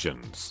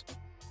questions.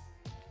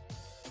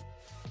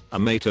 A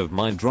mate of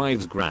mine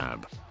drives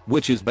Grab,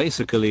 which is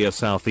basically a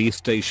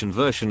Southeast Asian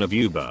version of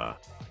Uber.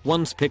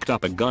 Once picked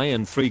up a guy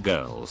and 3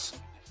 girls.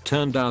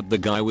 Turned out the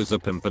guy was a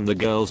pimp and the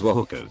girls were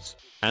hookers,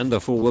 and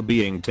the 4 were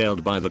being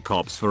tailed by the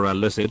cops for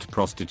illicit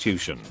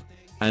prostitution.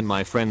 And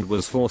my friend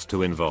was forced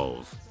to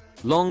involve.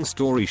 Long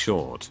story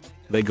short,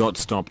 they got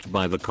stopped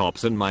by the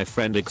cops and my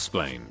friend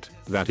explained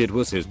that it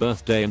was his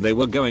birthday and they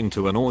were going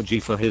to an orgy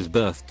for his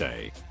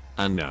birthday.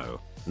 And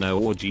no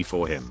orgy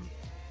for him.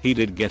 He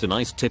did get a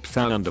nice tip.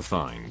 Found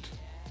undefined.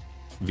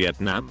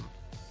 Vietnam?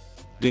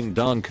 Ding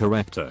dong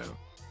correcto.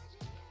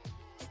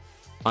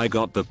 I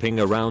got the ping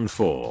around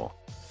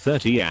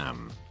 4:30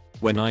 am.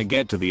 When I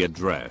get to the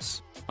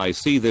address, I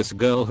see this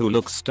girl who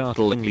looks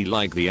startlingly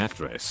like the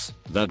actress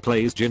that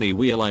plays Ginny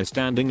Wheelie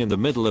standing in the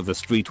middle of the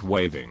street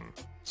waving.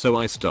 So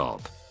I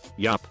stop.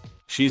 Yup,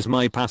 she's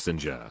my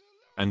passenger.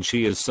 And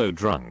she is so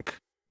drunk.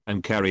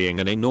 And carrying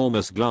an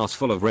enormous glass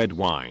full of red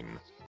wine.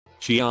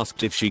 She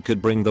asked if she could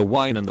bring the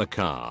wine in the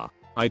car.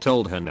 I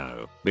told her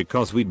no,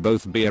 because we'd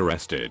both be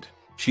arrested.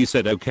 She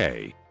said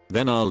okay,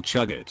 then I'll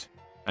chug it.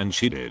 And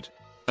she did.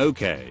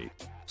 Okay.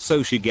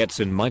 So she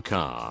gets in my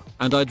car,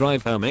 and I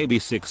drive her maybe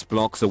 6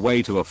 blocks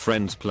away to a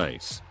friend's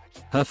place.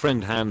 Her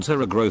friend hands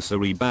her a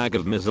grocery bag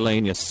of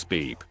miscellaneous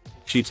speep.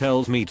 She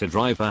tells me to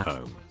drive her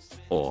home.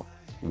 Or,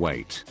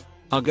 wait.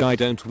 Ugh, I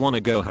don't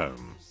wanna go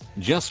home.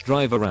 Just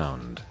drive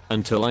around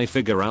until I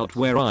figure out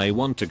where I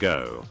want to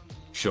go.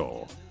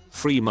 Sure.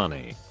 Free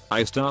money.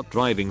 I start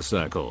driving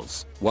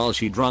circles while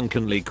she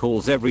drunkenly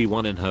calls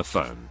everyone in her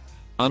phone.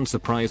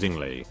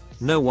 Unsurprisingly,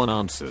 no one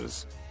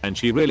answers, and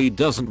she really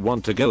doesn't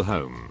want to go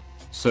home.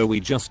 So we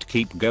just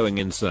keep going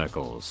in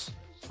circles.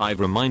 I've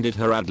reminded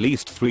her at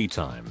least 3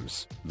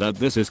 times that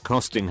this is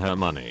costing her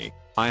money.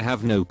 I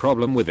have no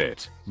problem with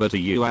it, but are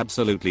you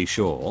absolutely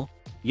sure?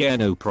 Yeah,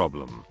 no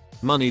problem.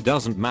 Money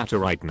doesn't matter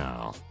right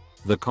now.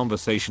 The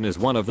conversation is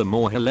one of the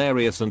more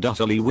hilarious and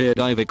utterly weird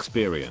I've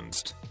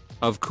experienced.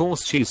 Of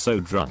course she's so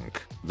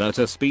drunk that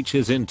her speech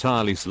is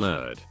entirely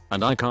slurred,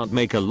 and I can't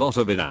make a lot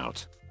of it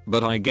out.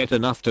 But I get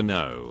enough to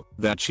know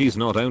that she's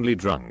not only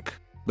drunk,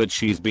 but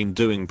she's been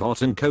doing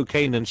pot and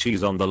cocaine and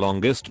she's on the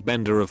longest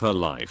bender of her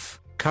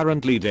life,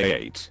 currently day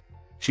 8.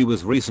 She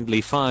was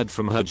recently fired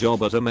from her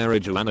job at a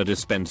marijuana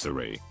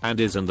dispensary and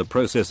is in the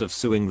process of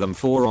suing them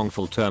for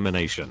wrongful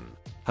termination.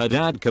 Her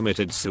dad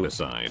committed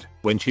suicide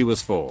when she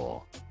was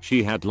 4.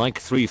 She had like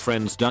 3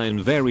 friends die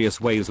in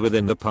various ways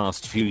within the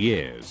past few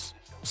years.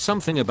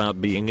 Something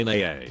about being in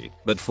AA,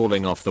 but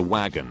falling off the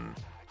wagon.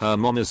 Her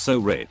mom is so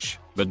rich,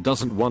 but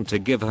doesn't want to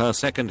give her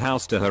second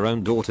house to her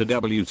own daughter.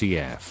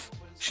 WTF.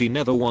 She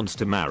never wants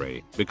to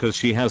marry because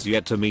she has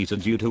yet to meet a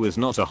dude who is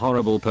not a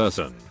horrible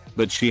person,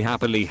 but she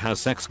happily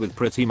has sex with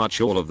pretty much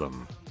all of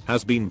them.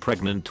 Has been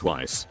pregnant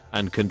twice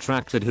and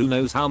contracted who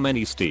knows how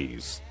many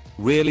STIs.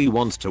 Really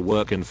wants to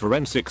work in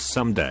forensics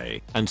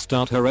someday and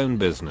start her own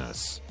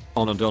business.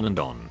 On and on and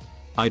on.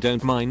 I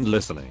don't mind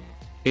listening.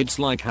 It's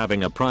like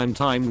having a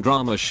primetime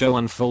drama show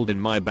unfold in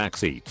my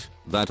backseat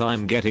that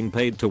I'm getting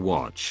paid to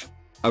watch.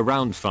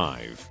 Around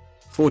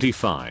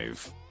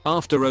 5:45,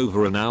 after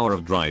over an hour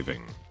of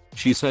driving,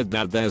 she said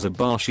that there's a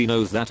bar she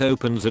knows that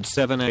opens at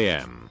 7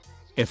 AM.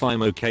 If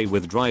I'm okay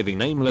with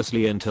driving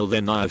aimlessly until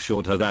then, I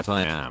assured her that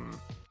I am.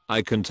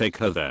 I can take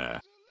her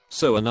there.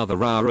 So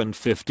another hour and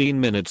 15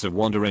 minutes of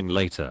wandering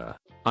later,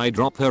 I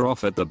drop her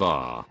off at the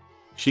bar.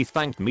 She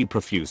thanked me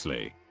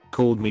profusely,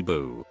 called me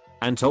boo,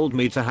 and told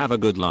me to have a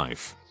good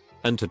life.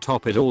 And to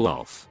top it all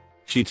off,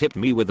 she tipped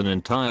me with an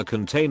entire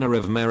container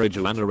of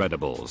marijuana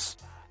edibles.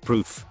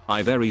 Proof,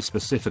 I very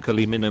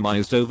specifically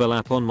minimized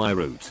overlap on my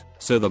route,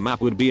 so the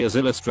map would be as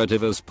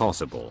illustrative as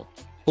possible.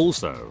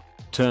 Also,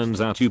 turns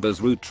out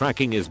Uber's route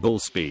tracking is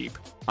bullspeep.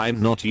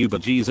 I'm not Uber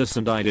Jesus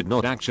and I did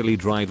not actually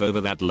drive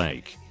over that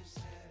lake.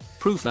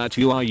 Proof that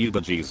you are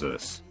Uber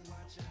Jesus.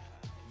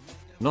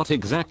 Not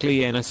exactly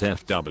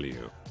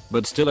NSFW,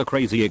 but still a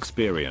crazy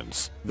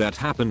experience that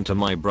happened to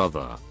my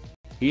brother.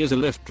 He is a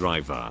Lyft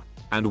driver,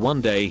 and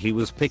one day he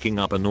was picking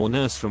up a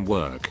nurse from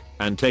work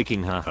and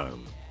taking her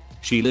home.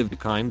 She lived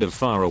kind of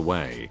far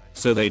away,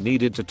 so they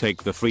needed to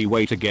take the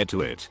freeway to get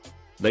to it.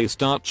 They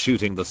start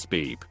shooting the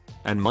speep,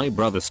 and my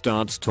brother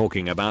starts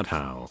talking about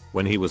how,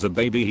 when he was a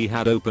baby, he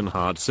had open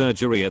heart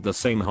surgery at the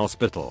same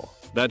hospital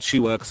that she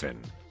works in.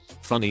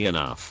 Funny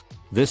enough,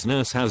 this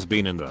nurse has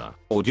been in the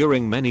or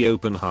during many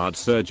open heart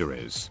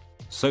surgeries,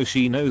 so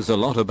she knows a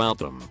lot about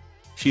them.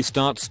 She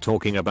starts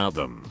talking about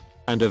them,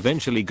 and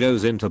eventually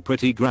goes into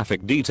pretty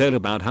graphic detail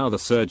about how the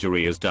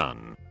surgery is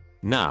done.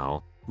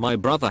 Now, my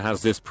brother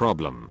has this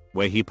problem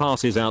where he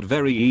passes out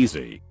very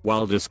easy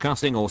while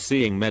discussing or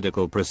seeing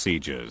medical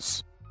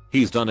procedures.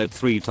 He's done it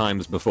 3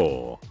 times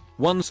before.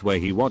 Once where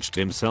he watched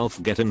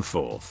himself get in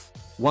fourth.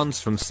 Once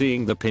from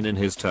seeing the pin in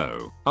his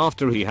toe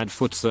after he had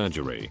foot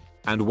surgery.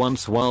 And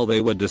once while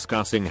they were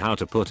discussing how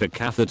to put a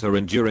catheter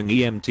in during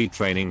EMT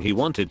training. He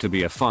wanted to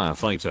be a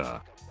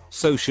firefighter.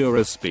 So sure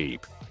as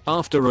speep,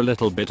 after a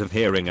little bit of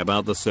hearing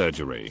about the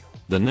surgery,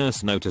 the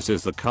nurse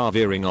notices the car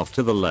veering off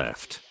to the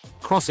left,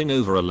 crossing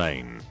over a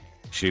lane.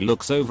 She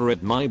looks over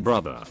at my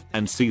brother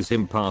and sees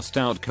him passed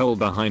out cold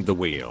behind the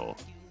wheel.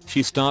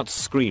 She starts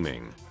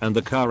screaming, and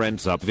the car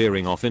ends up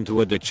veering off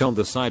into a ditch on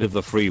the side of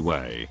the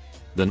freeway.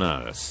 The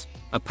nurse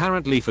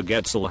apparently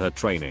forgets all her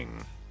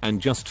training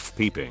and just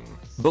peeping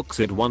books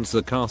it once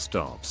the car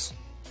stops.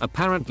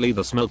 Apparently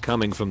the smell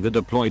coming from the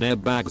deployed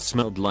airbags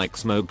smelled like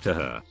smoke to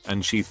her,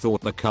 and she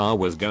thought the car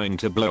was going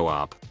to blow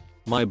up.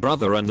 My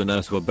brother and the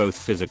nurse were both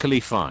physically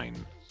fine,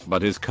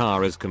 but his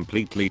car is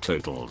completely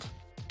totaled.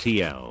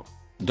 TL.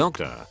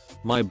 Doctor,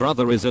 my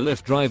brother is a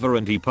Lyft driver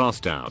and he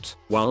passed out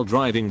while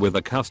driving with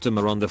a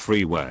customer on the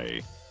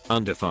freeway.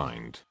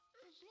 Undefined.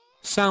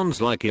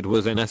 Sounds like it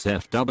was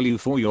NSFW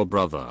for your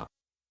brother.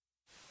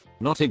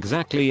 Not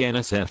exactly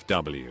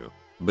NSFW,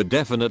 but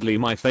definitely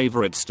my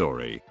favorite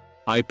story.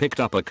 I picked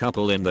up a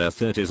couple in their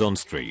 30s on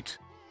St.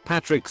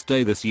 Patrick's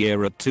Day this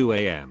year at 2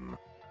 AM.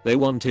 They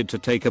wanted to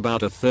take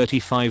about a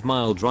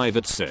 35-mile drive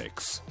at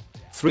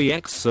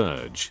 6:03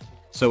 surge.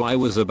 So I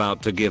was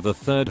about to give a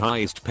third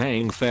highest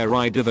paying fare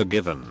I'd ever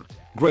given.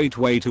 Great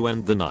way to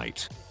end the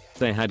night.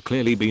 They had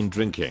clearly been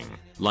drinking,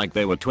 like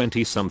they were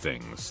 20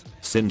 somethings,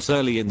 since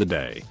early in the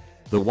day.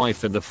 The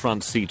wife in the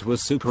front seat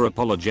was super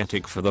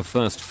apologetic for the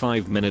first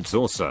 5 minutes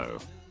or so,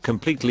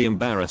 completely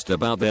embarrassed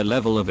about their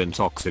level of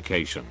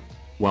intoxication,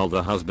 while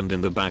the husband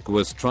in the back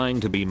was trying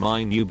to be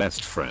my new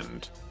best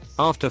friend.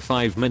 After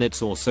 5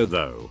 minutes or so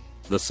though,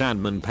 the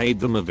Sandman paid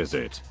them a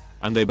visit,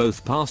 and they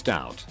both passed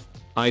out.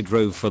 I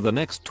drove for the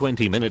next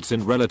 20 minutes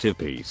in relative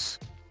peace.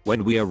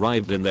 When we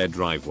arrived in their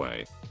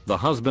driveway, the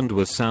husband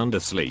was sound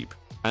asleep,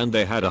 and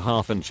they had a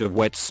half-inch of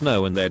wet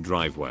snow in their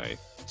driveway,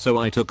 so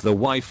I took the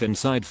wife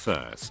inside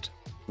first.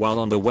 While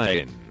on the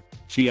way in,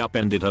 she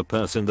upended her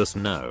purse in the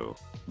snow,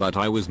 but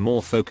I was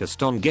more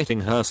focused on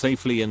getting her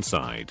safely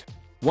inside.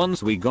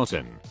 Once we got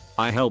in,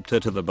 I helped her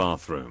to the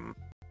bathroom,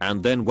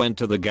 and then went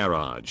to the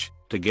garage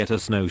to get a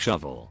snow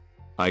shovel.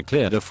 I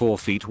cleared a 4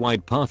 feet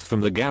wide path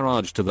from the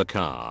garage to the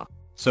car,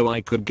 so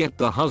I could get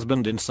the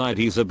husband inside.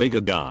 He's a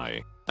bigger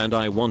guy, and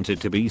I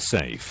wanted to be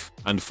safe,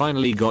 and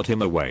finally got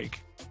him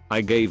awake.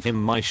 I gave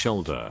him my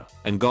shoulder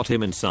and got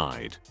him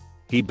inside.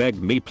 He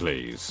begged me,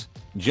 please,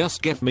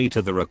 just get me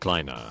to the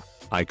recliner.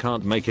 I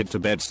can't make it to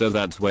bed, so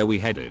that's where we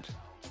headed.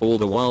 All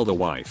the while the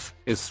wife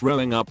is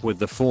throwing up with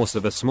the force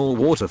of a small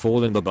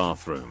waterfall in the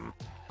bathroom.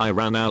 I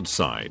ran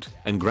outside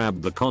and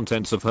grabbed the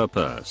contents of her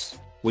purse,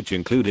 which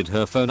included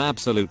her phone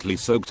absolutely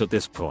soaked at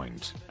this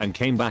point, and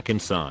came back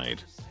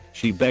inside.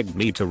 She begged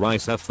me to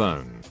rice her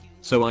phone,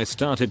 so I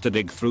started to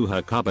dig through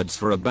her cupboards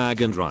for a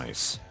bag and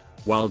rice.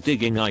 While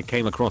digging I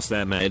came across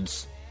their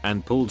meds,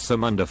 and pulled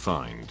some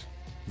undefined.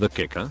 The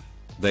kicker?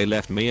 They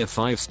left me a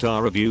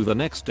 5-star review the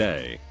next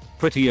day.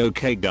 Pretty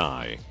okay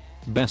guy.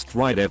 Best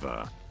ride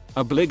ever.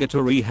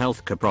 Obligatory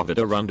healthcare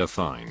provider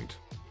undefined.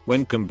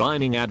 When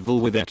combining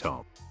Advil with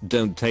Etop,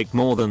 don't take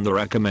more than the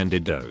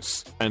recommended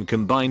dose and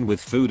combine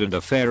with food and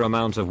a fair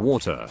amount of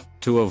water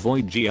to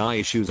avoid GI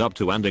issues up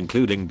to and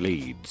including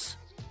bleeds.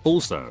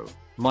 Also,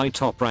 my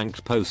top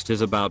ranked post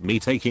is about me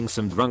taking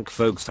some drunk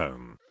folks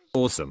home.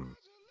 Awesome.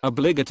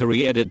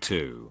 Obligatory edit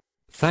too.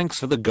 Thanks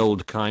for the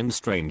gold, kind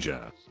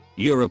stranger.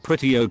 You're a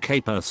pretty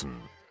okay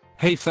person.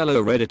 Hey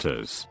fellow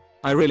redditors.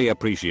 I really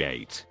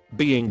appreciate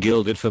being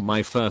gilded for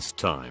my first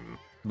time.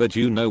 But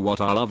you know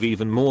what I love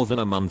even more than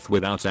a month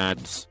without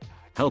ads?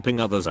 Helping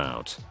others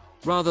out.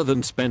 Rather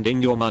than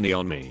spending your money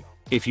on me.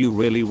 If you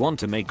really want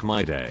to make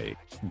my day,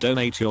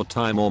 donate your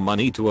time or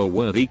money to a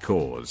worthy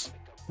cause.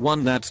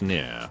 One that's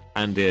near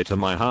and dear to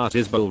my heart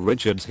is Bill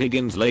Richards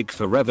Higgins Lake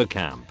Forever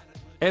Camp.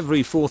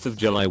 Every 4th of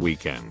July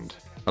weekend,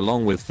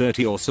 along with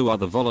 30 or so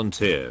other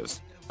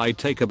volunteers, I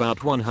take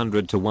about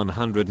 100 to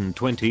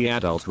 120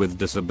 adults with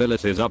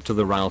disabilities up to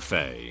the Ralph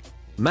A.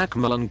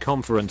 Macmillan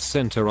Conference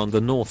Center on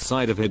the north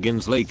side of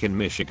Higgins Lake in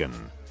Michigan.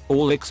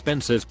 All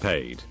expenses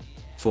paid.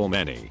 For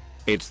many,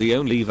 it's the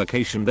only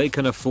vacation they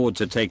can afford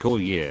to take all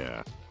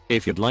year.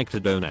 If you'd like to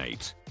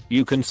donate,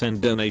 you can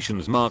send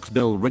donations marked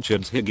Bill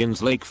Richards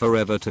Higgins Lake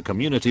Forever to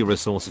Community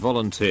Resource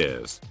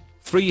Volunteers,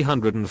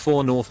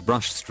 304 North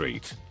Brush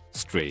Street,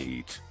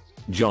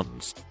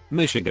 Johns,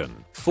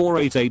 Michigan,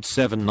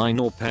 48879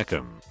 or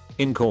Peckham,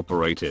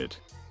 Incorporated,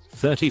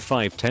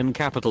 3510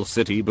 Capital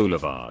City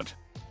Boulevard,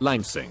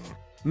 Lansing,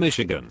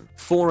 Michigan,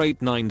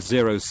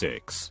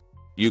 48906.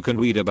 You can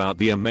read about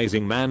the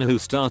amazing man who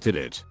started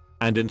it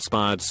and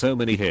inspired so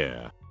many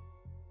here.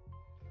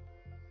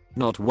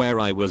 Not where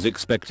I was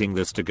expecting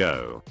this to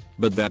go,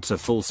 but that's a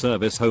full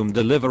service home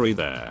delivery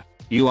there.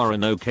 You are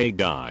an okay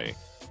guy.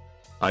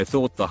 I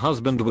thought the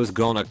husband was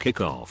gonna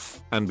kick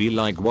off and be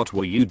like, what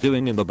were you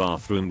doing in the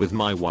bathroom with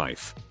my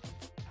wife?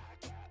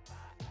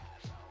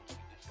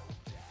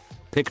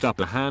 Picked up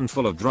a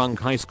handful of drunk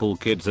high school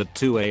kids at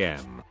 2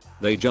 AM.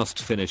 They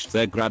just finished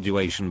their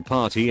graduation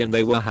party and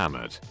they were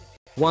hammered.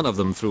 One of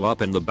them threw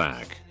up in the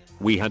back.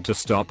 We had to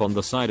stop on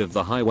the side of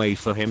the highway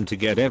for him to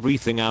get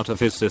everything out of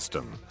his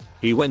system.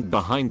 He went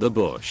behind the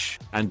bush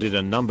and did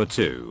a number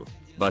 2,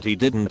 but he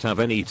didn't have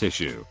any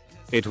tissue.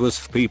 It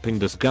was peeping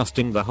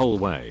disgusting the whole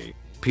way.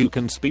 Puke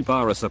and speep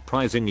are a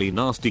surprisingly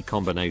nasty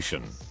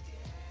combination.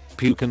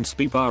 Puke and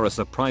speep are a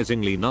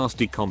surprisingly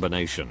nasty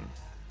combination.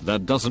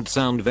 That doesn't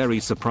sound very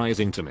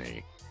surprising to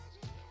me.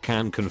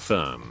 Can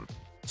confirm.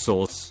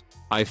 Source: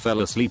 I fell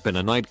asleep in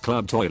a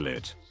nightclub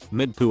toilet,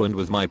 mid-poo and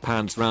with my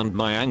pants round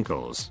my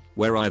ankles,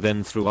 where I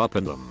then threw up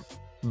in them.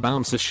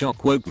 Bouncer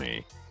shock woke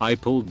me. I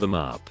pulled them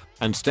up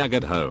and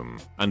staggered home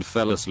and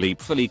fell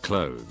asleep fully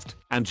clothed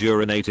and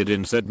urinated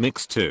in said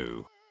mix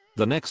too.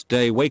 The next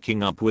day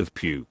waking up with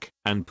puke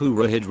and poo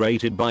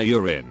rehydrated by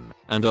urine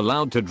and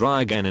allowed to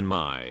dry again in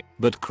my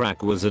butt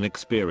crack was an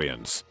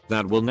experience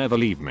that will never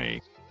leave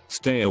me.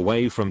 Stay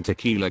away from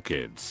tequila,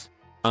 kids.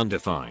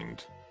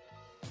 Undefined.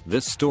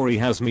 This story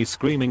has me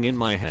screaming in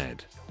my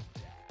head.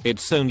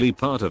 It's only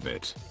part of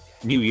it.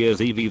 New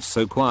Year's Eve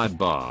so quiet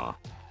bar.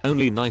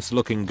 Only nice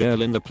looking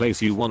girl in the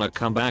place, you wanna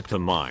come back to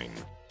mine?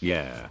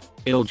 Yeah.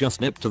 I'll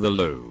just nip to the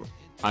loo.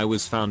 I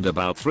was found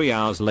about 3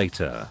 hours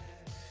later.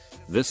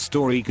 This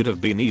story could have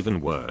been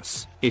even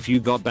worse if you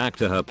got back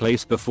to her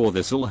place before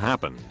this all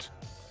happened.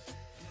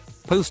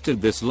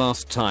 Posted this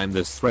last time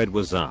this thread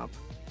was up.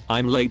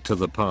 I'm late to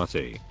the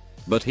party.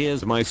 But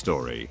here's my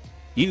story.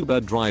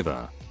 Uber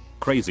driver.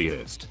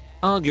 Craziest,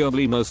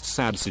 arguably most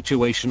sad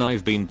situation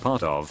I've been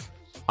part of.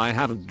 I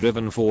haven't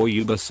driven for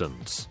Uber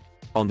since.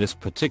 On this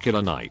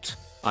particular night,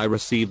 I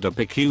received a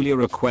peculiar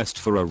request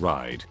for a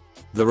ride.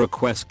 The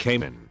request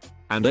came in,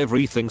 and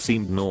everything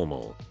seemed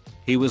normal.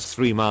 He was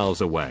 3 miles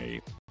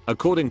away,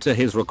 according to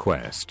his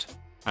request.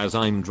 As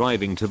I'm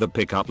driving to the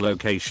pickup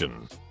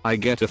location, I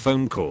get a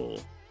phone call.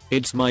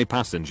 It's my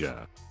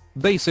passenger.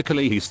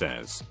 Basically he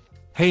says,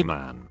 "Hey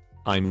man,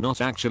 I'm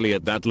not actually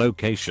at that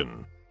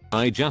location.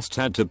 I just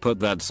had to put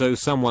that so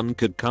someone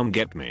could come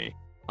get me.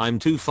 I'm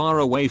too far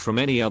away from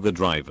any other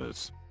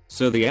drivers.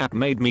 So the app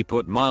made me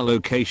put my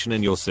location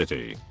in your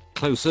city,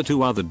 closer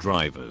to other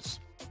drivers.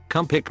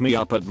 Come pick me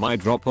up at my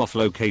drop-off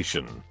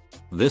location.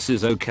 This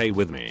is okay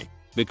with me,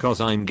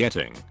 because I'm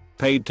getting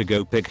paid to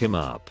go pick him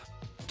up."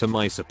 To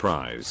my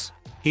surprise,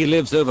 he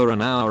lives over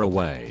an hour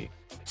away.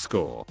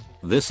 Score.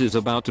 This is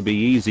about to be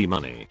easy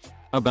money.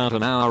 About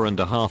an hour and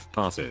a half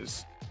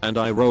passes, and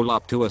I roll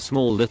up to a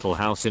small little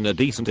house in a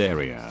decent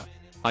area.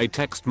 I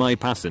text my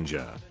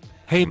passenger,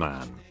 "Hey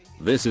man,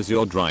 this is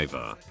your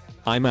driver.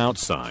 I'm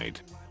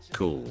outside."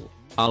 "Cool.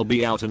 I'll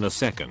be out in a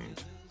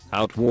second."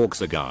 Out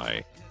walks a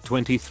guy,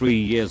 23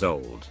 years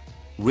old.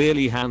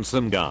 Really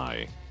handsome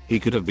guy. He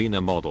could have been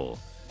a model.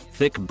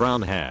 Thick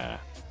brown hair,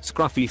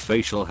 scruffy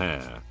facial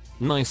hair,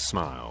 nice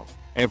smile,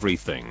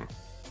 everything.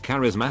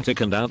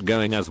 Charismatic and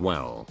outgoing as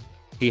well.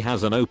 He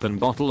has an open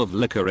bottle of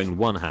liquor in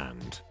one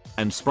hand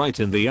and Sprite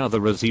in the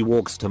other as he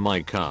walks to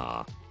my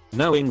car.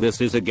 Knowing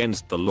this is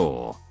against the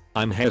law,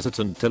 I'm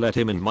hesitant to let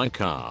him in my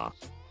car.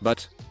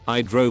 But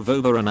I drove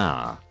over an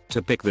hour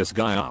to pick this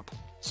guy up,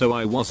 so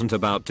I wasn't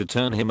about to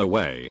turn him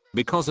away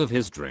because of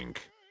his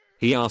drink.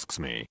 He asks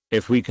me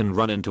if we can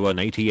run into an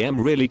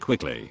ATM really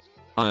quickly.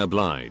 I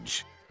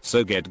oblige.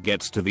 So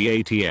gets to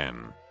the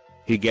ATM.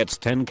 He gets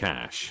 10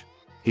 cash.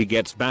 He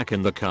gets back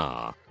in the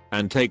car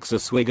and takes a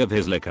swig of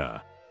his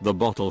liquor, the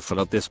bottle full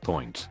at this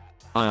point.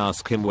 I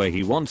ask him where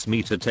he wants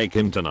me to take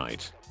him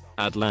tonight.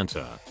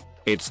 Atlanta.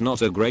 It's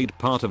not a great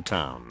part of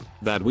town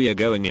that we are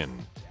going in,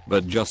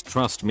 but just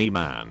trust me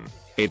man,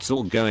 it's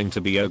all going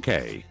to be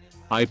okay.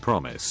 I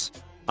promise.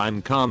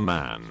 I'm calm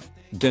man.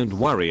 Don't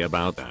worry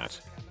about that.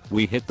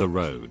 We hit the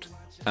road.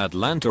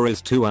 Atlanta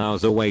is 2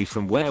 hours away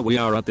from where we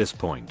are at this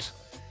point.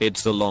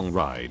 It's a long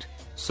ride,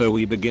 so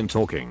we begin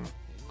talking.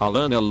 I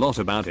learn a lot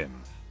about him.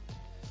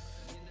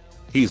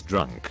 He's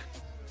drunk.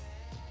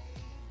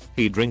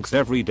 He drinks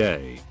every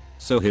day,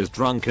 so his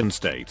drunken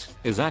state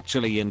is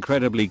actually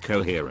incredibly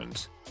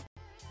coherent.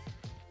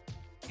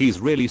 He's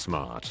really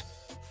smart.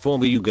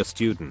 Former UGA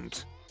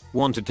student.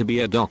 Wanted to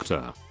be a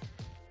doctor.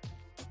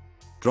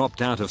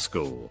 Dropped out of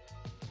school.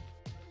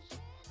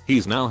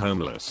 He's now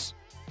homeless.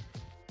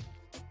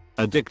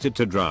 Addicted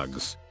to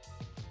drugs.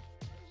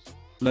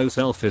 Low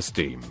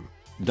self-esteem.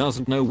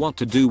 Doesn't know what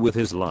to do with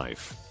his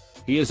life.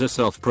 He is a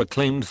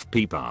self-proclaimed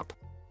peep-up.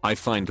 I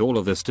find all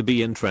of this to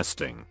be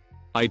interesting.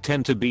 I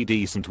tend to be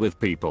decent with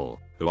people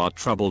who are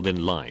troubled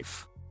in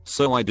life,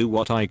 so I do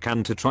what I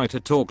can to try to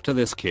talk to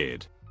this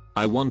kid.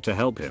 I want to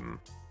help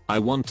him. I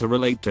want to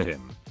relate to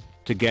him.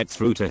 To get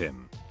through to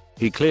him.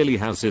 He clearly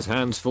has his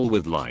hands full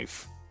with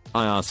life.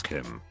 I ask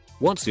him,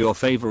 what's your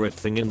favorite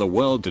thing in the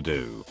world to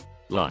do?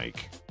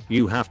 Like,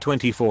 you have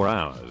 24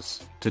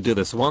 hours to do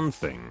this one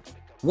thing.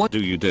 What do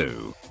you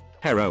do?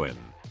 Heroin.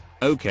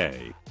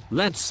 Okay,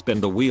 let's spin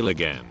the wheel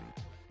again.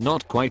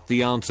 Not quite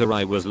the answer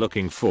I was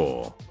looking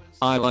for.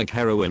 I like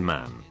heroin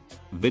man.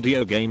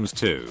 Video games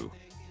too.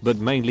 But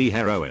mainly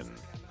heroin.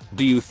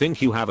 Do you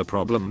think you have a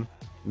problem?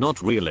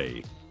 Not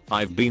really.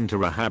 I've been to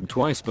rehab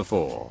twice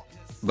before.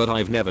 But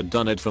I've never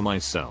done it for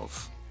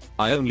myself.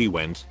 I only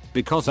went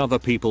because other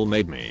people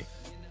made me.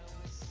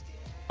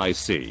 I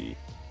see.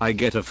 I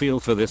get a feel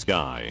for this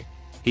guy.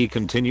 He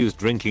continues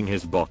drinking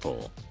his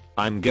bottle.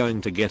 I'm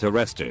going to get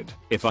arrested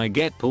if I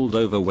get pulled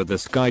over with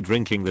this guy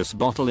drinking this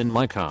bottle in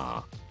my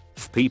car.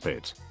 Peep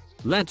it.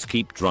 Let's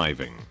keep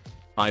driving.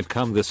 I've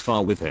come this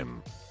far with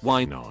him.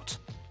 Why not?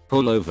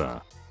 Pull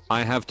over.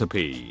 I have to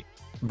pee.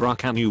 Bruh,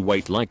 can you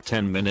wait like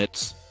 10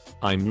 minutes?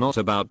 I'm not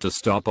about to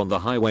stop on the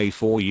highway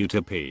for you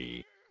to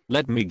pee.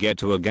 Let me get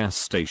to a gas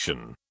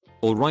station.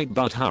 Alright,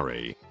 but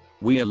hurry.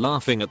 We are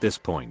laughing at this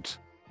point.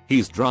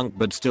 He's drunk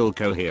but still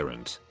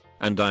coherent.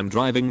 And I'm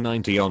driving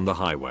 90 on the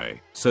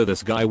highway, so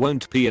this guy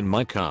won't pee in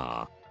my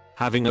car.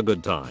 Having a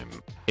good time.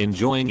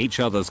 Enjoying each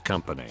other's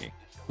company.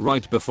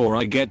 Right before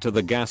I get to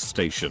the gas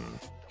station,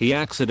 he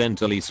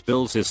accidentally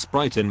spills his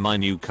Sprite in my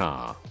new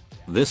car.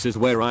 This is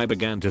where I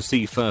began to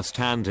see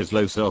firsthand his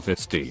low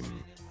self-esteem.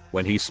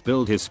 When he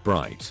spilled his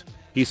Sprite,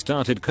 he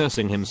started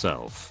cursing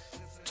himself.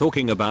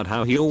 Talking about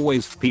how he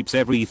always peeps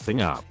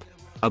everything up.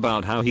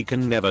 About how he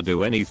can never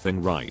do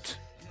anything right.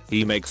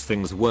 He makes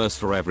things worse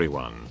for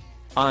everyone.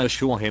 I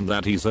assure him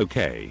that he's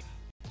okay.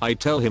 I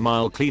tell him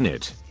I'll clean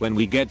it when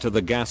we get to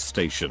the gas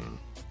station.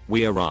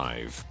 We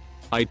arrive.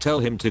 I tell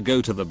him to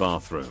go to the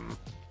bathroom.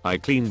 I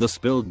clean the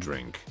spilled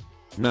drink.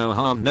 No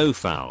harm, no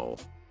foul.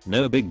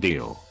 No big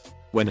deal.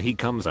 When he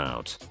comes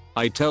out,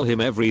 I tell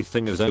him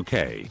everything is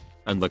okay,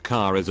 and the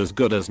car is as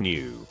good as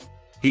new.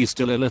 He's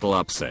still a little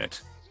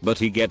upset, but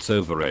he gets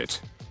over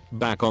it.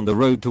 Back on the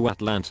road to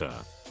Atlanta.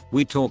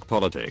 We talk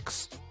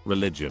politics,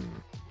 religion,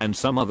 and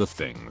some other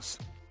things.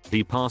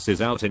 He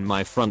passes out in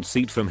my front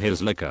seat from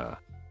his liquor.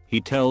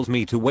 He tells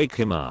me to wake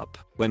him up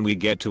when we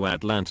get to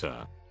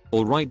Atlanta.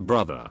 Alright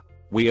brother,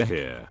 we are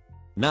here.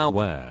 Now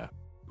where?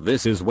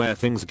 This is where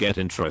things get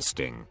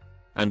interesting.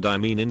 And I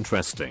mean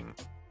interesting.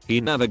 He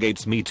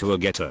navigates me to a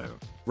ghetto,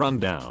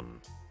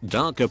 rundown,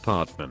 dark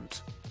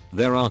apartment.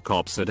 There are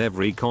cops at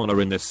every corner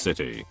in this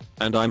city,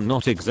 and I'm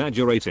not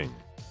exaggerating.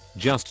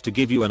 Just to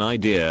give you an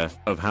idea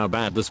of how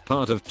bad this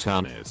part of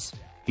town is,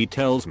 he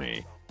tells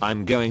me,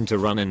 I'm going to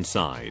run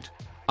inside.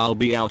 I'll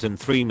be out in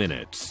 3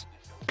 minutes.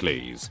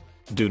 Please,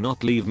 do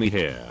not leave me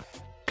here.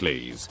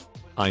 Please.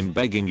 I'm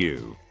begging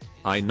you.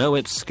 I know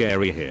it's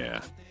scary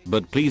here,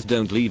 but please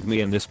don't leave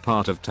me in this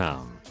part of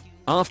town.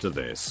 After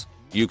this,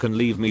 you can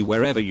leave me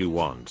wherever you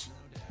want.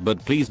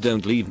 But please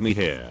don't leave me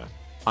here.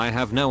 I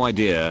have no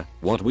idea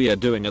what we are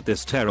doing at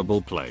this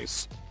terrible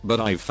place, but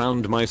I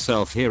found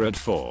myself here at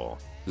 4:00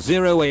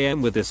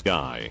 AM with this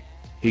guy.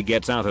 He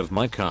gets out of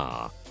my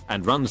car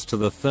and runs to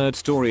the 3rd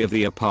story of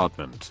the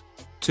apartment.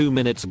 2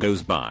 minutes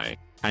goes by,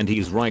 and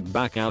he's right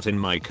back out in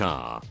my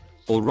car.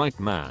 Alright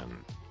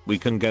man. We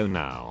can go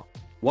now.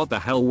 What the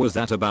hell was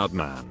that about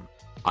man?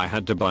 I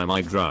had to buy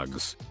my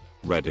drugs.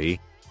 Ready?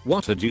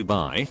 What did you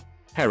buy?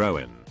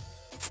 Heroin.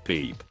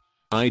 Peep.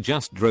 I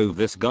just drove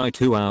this guy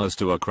 2 hours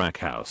to a crack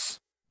house.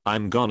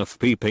 I'm gonna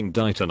peeping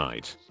die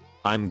tonight.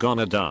 I'm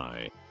gonna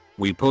die.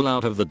 We pull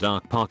out of the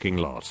dark parking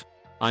lot.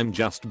 I'm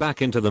just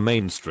back into the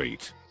main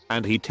street,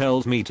 and he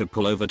tells me to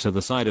pull over to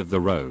the side of the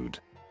road.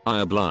 I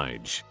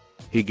oblige.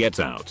 He gets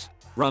out,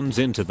 runs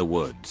into the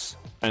woods,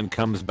 and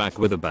comes back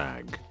with a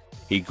bag.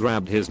 He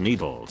grabbed his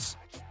needles.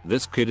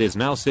 This kid is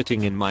now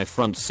sitting in my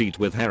front seat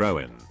with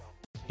heroin.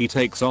 He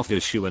takes off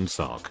his shoe and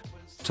sock,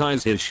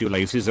 ties his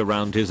shoelaces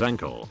around his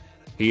ankle.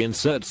 He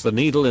inserts the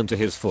needle into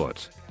his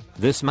foot.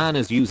 This man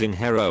is using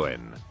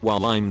heroin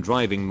while I'm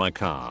driving my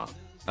car.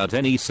 At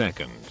any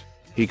second,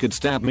 he could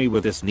stab me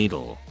with this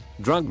needle,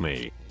 drug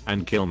me,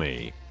 and kill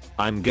me.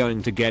 I'm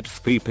going to get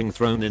peeping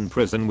thrown in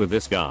prison with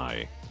this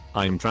guy.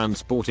 I'm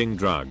transporting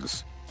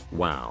drugs.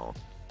 Wow.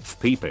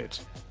 Peep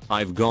it.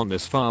 I've gone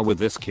this far with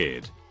this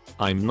kid.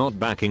 I'm not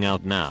backing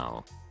out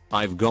now.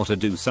 I've gotta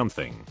do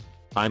something.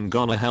 I'm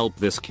gonna help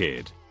this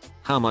kid.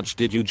 How much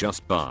did you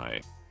just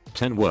buy?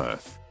 10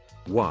 worth.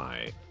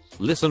 Why?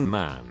 Listen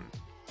man.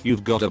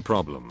 You've got a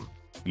problem.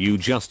 You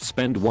just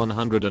spent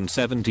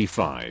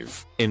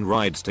 175 in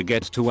rides to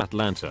get to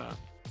Atlanta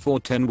for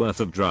 10 worth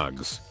of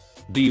drugs.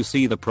 Do you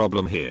see the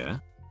problem here?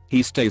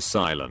 He stays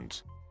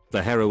silent.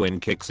 The heroin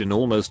kicks in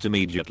almost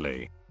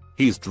immediately.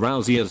 He's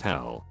drowsy as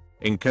hell,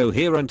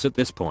 incoherent at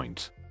this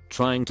point,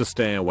 trying to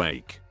stay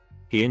awake.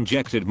 He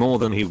injected more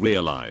than he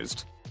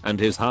realized, and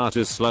his heart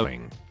is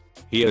slowing.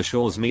 He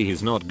assures me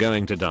he's not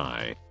going to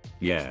die.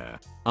 Yeah.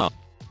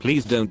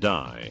 Please don't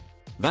die.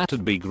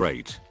 That'd be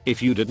great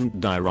if you didn't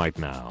die right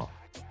now.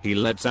 He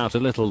lets out a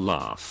little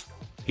laugh.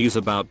 He's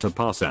about to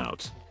pass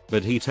out,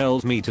 but he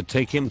tells me to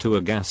take him to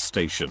a gas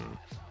station.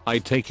 I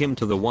take him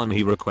to the one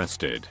he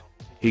requested.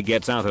 He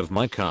gets out of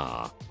my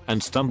car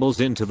and stumbles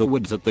into the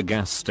woods at the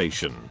gas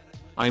station.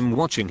 I'm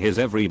watching his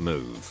every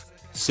move,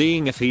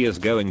 seeing if he is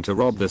going to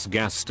rob this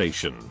gas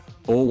station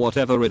or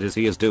whatever it is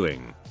he is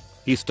doing.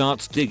 He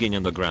starts digging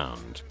in the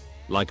ground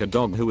like a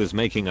dog who is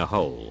making a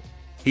hole.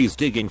 He's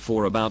digging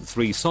for about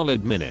 3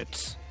 solid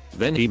minutes.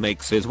 Then he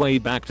makes his way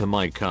back to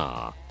my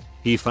car.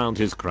 He found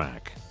his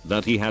crack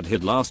that he had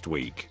hid last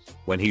week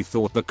when he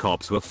thought the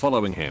cops were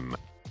following him.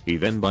 He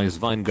then buys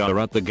Vinegar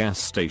at the gas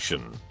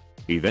station.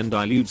 He then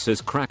dilutes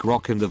his crack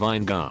rock in the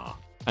Vinegar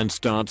and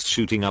starts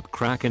shooting up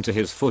crack into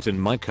his foot in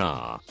my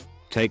car.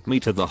 Take me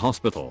to the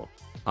hospital.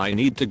 I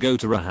need to go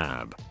to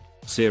rehab.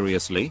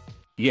 Seriously?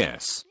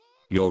 Yes.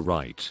 You're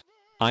right.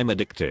 I'm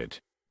addicted.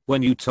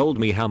 When you told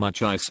me how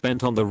much I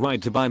spent on the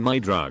ride to buy my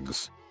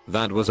drugs,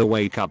 that was a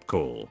wake-up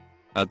call.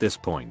 At this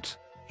point,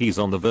 he's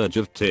on the verge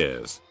of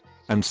tears.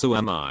 And so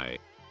am I.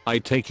 I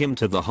take him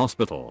to the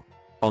hospital.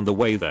 On the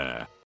way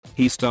there,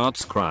 he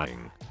starts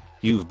crying.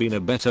 You've been a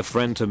better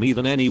friend to me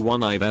than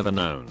anyone I've ever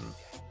known.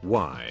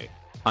 Why?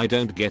 I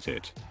don't get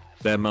it.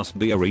 There must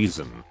be a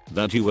reason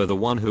that you were the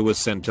one who was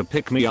sent to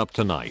pick me up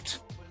tonight.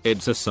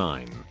 It's a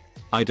sign.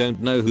 I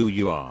don't know who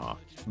you are,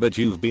 but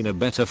you've been a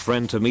better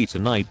friend to me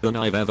tonight than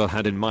I've ever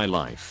had in my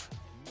life.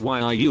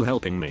 Why are you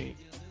helping me?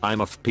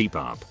 I'm a peep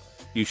up.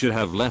 You should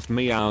have left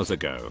me hours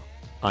ago.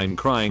 I'm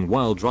crying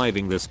while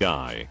driving this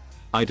guy.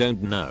 I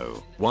don't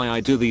know why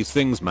I do these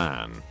things,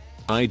 man.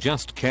 I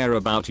just care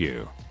about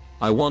you.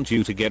 I want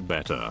you to get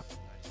better.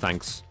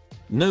 Thanks.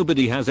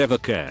 Nobody has ever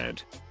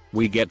cared.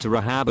 We get to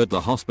rehab at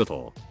the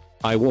hospital.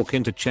 I walk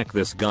in to check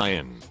this guy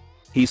in.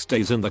 He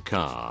stays in the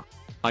car.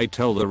 I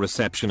tell the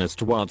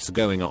receptionist what's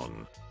going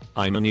on.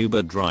 I'm an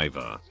Uber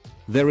driver.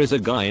 There is a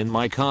guy in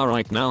my car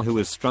right now who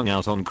is strung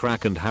out on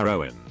crack and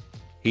heroin.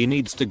 He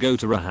needs to go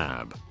to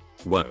rehab.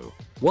 Whoa,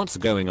 what's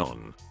going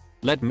on?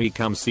 Let me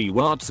come see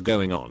what's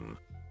going on.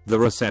 The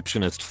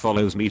receptionist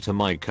follows me to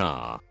my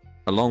car,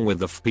 along with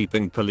the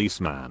peeping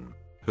policeman,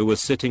 who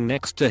was sitting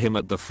next to him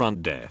at the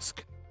front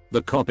desk.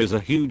 The cop is a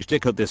huge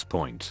dick at this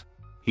point.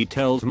 He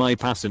tells my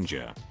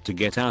passenger to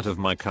get out of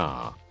my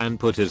car and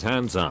put his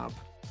hands up.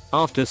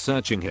 After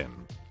searching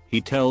him, he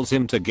tells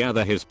him to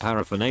gather his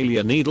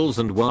paraphernalia, needles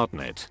and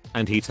whatnot,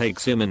 and he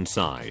takes him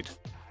inside.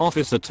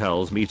 Officer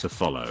tells me to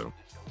follow.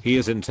 He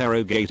is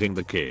interrogating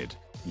the kid,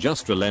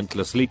 just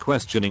relentlessly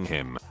questioning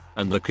him,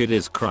 and the kid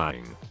is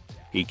crying.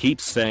 He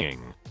keeps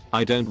saying,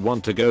 I don't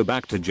want to go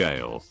back to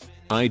jail.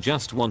 I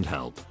just want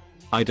help.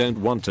 I don't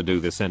want to do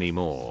this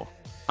anymore.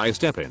 I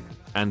step in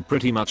and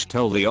pretty much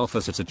tell the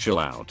officer to chill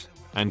out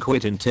and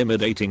quit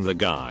intimidating the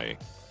guy.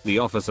 The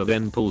officer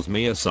then pulls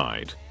me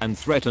aside and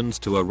threatens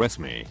to arrest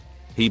me.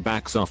 He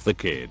backs off the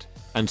kid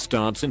and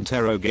starts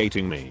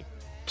interrogating me,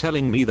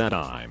 telling me that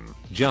I'm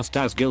just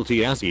as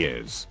guilty as he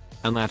is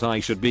and that I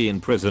should be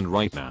in prison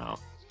right now.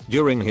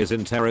 During his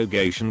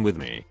interrogation with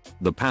me,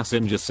 the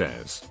passenger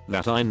says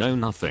that I know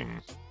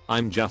nothing.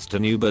 I'm just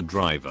an Uber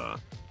driver.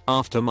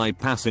 After my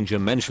passenger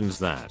mentions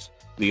that,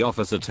 the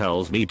officer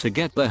tells me to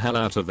get the hell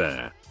out of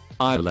there.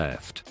 I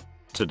left.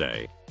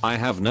 Today, I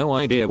have no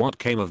idea what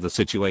came of the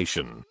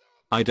situation.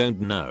 I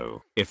don't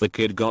know if the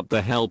kid got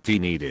the help he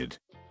needed,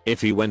 if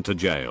he went to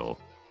jail,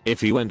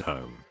 if he went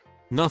home.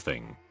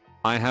 Nothing.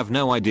 I have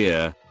no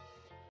idea.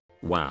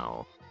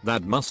 Wow,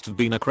 that must have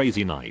been a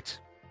crazy night.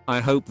 I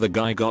hope the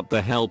guy got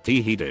the help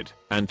he needed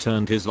and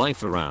turned his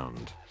life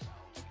around.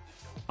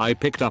 I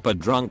picked up a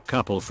drunk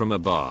couple from a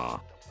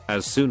bar.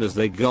 As soon as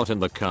they got in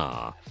the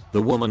car,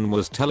 The woman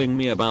was telling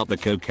me about the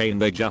cocaine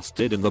they just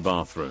did in the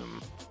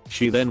bathroom.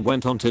 She then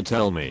went on to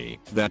tell me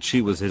that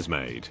she was his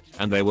maid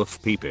and they were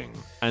peeping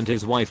and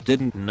his wife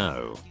didn't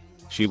know.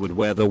 She would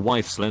wear the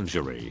wife's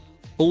lingerie.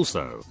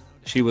 Also,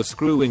 she was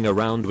screwing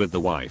around with the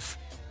wife.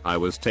 I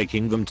was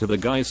taking them to the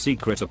guy's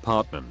secret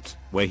apartment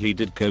where he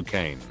did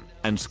cocaine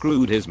and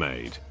screwed his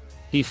maid.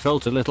 He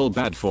felt a little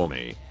bad for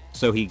me,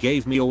 so he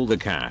gave me all the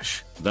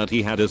cash that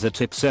he had as a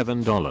tip,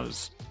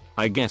 $7.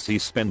 I guess he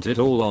spent it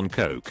all on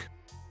coke.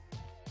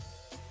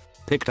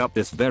 Picked up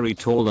this very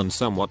tall and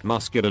somewhat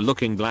muscular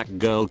looking black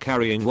girl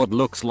carrying what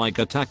looks like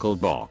a tackle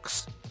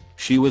box.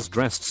 She was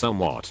dressed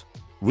somewhat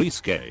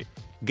risque.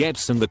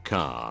 Gets in the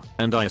car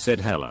and I said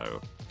hello.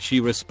 She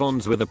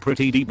responds with a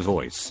pretty deep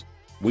voice.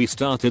 We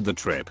started the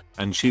trip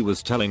and she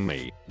was telling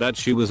me that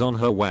she was on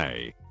her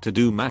way to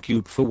do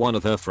makeup for one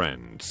of her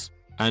friends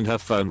and her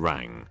phone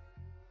rang.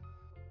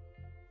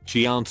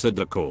 She answered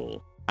the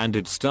call and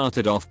it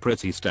started off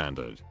pretty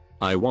standard.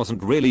 I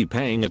wasn't really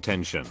paying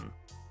attention.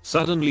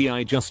 Suddenly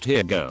I just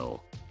hear,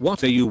 "Girl,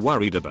 what are you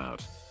worried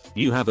about?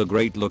 You have a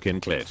great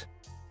looking clit."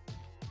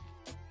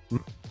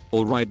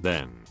 Alright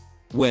then.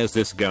 Where's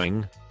this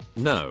going?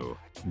 No.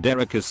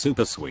 Derek is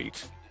super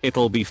sweet.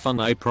 It'll be fun,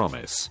 I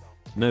promise.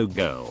 No,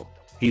 girl.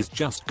 He's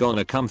just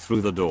gonna come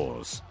through the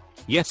doors.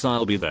 Yes,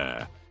 I'll be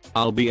there.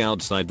 I'll be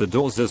outside the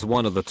doors as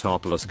one of the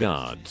topless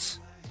guards.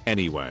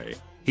 Anyway,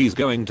 he's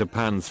going to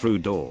pan through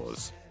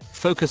doors.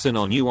 Focusing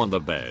on you on the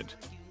bed.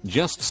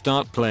 Just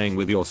start playing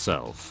with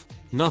yourself.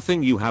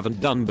 Nothing you haven't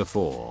done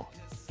before.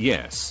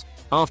 Yes.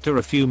 After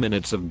a few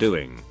minutes of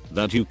doing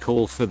that you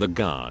call for the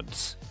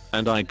guards.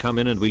 And I come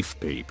in and we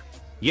peep.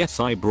 Yes,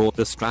 I brought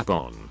the strap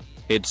on.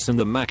 It's in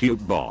the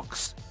makeup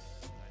box.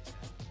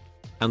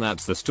 And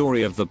that's the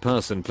story of the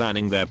person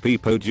planning their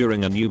peepo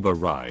during an Uber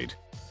ride.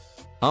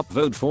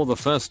 Upvote for the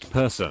first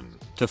person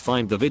to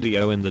find the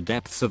video in the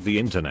depths of the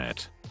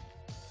internet.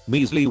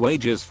 Measly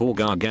wages for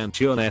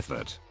gargantuan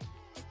effort.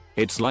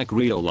 It's like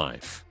real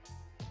life.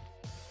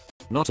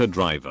 Not a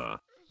driver,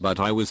 but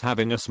I was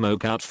having a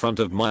smoke out front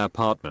of my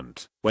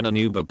apartment when an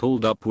Uber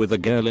pulled up with a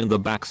girl in the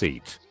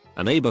backseat.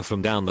 A neighbor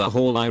from down the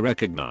hall I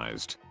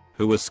recognized,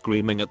 who was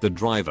screaming at the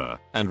driver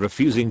and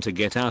refusing to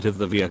get out of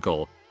the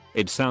vehicle.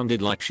 It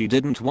sounded like she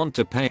didn't want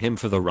to pay him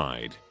for the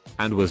ride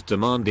and was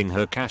demanding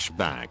her cash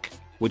back,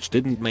 which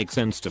didn't make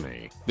sense to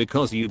me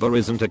because Uber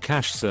isn't a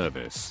cash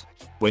service.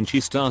 When she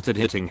started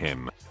hitting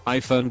him, I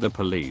phoned the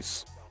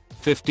police.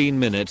 15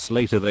 minutes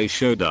later they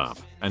showed up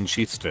and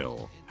she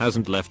still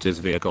hasn't left his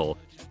vehicle.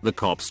 The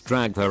cops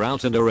dragged her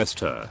out and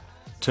arrested her.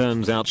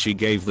 Turns out she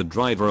gave the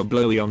driver a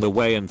blowy on the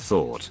way and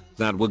thought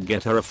that would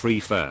get her a free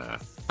fare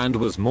and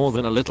was more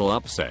than a little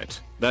upset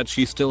that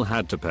she still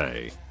had to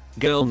pay.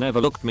 Girl never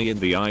looked me in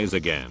the eyes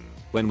again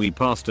when we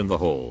passed in the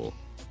hall.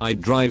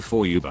 I'd drive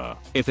for Uber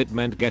if it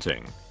meant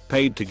getting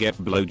paid to get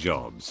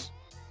blowjobs.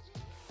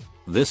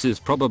 This is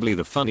probably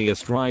the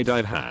funniest ride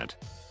I've had.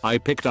 I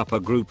picked up a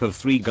group of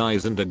 3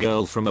 guys and a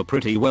girl from a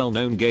pretty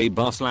well-known gay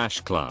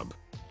bar/club.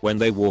 When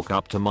they walk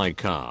up to my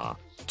car,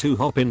 2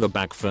 hop in the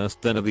back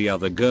first, then the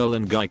other girl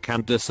and guy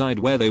can't decide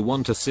where they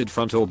want to sit,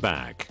 front or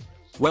back.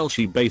 Well,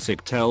 she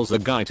basic tells the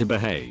guy to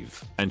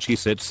behave and she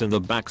sits in the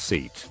back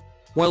seat.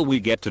 Well, we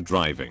get to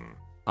driving.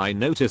 I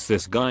notice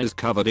this guy's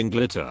covered in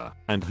glitter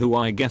and who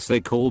I guess they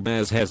call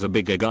bears has a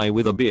bigger guy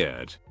with a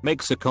beard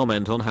makes a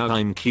comment on how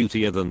I'm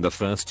cutier than the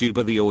first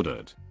Uber they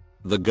ordered.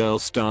 The girl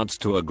starts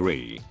to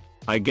agree.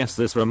 I guess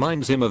this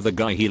reminds him of the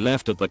guy he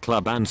left at the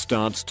club and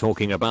starts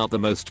talking about the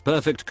most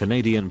perfect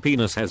Canadian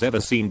penis has ever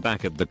seen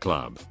back at the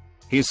club.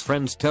 His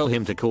friends tell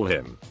him to call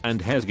him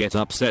and Hez gets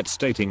upset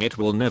stating it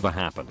will never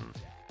happen.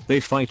 They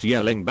fight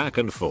yelling back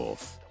and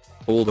forth.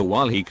 All the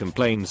while he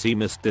complains he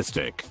missed this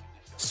dick.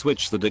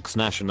 Switch the dick's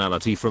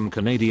nationality from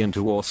Canadian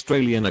to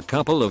Australian a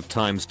couple of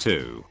times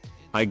too.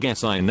 I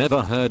guess I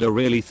never heard a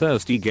really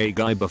thirsty gay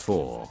guy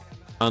before.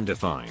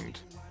 Undefined.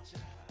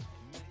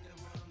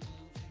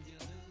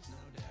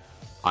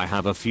 I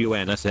have a few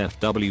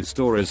NSFW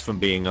stories from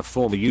being a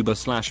former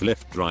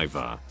Uber/Lyft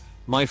driver.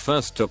 My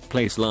first took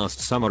place last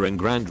summer in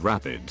Grand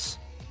Rapids.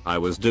 I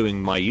was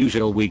doing my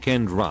usual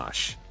weekend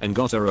rush and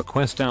got a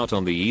request out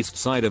on the east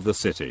side of the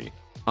city.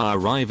 I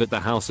arrive at the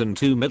house and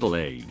 2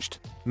 middle-aged,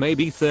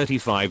 maybe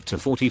 35 to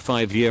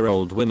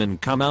 45-year-old women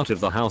come out of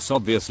the house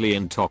obviously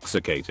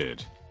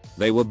intoxicated.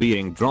 They were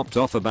being dropped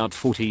off about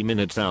 40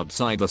 minutes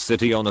outside the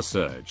city on a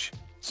surge,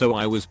 so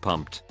I was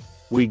pumped.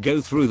 We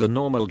go through the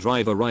normal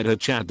driver-rider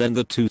chat, then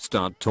the 2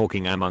 start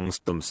talking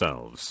amongst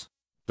themselves.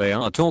 They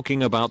are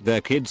talking about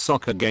their kid's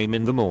soccer game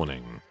in the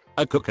morning,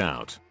 a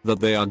cookout that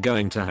they are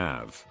going to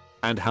have,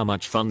 and how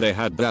much fun they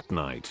had that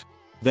night.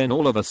 Then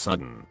all of a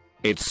sudden,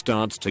 it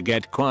starts to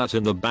get quiet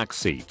in the back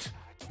seat.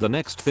 The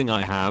next thing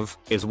I have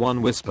is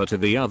one whisper to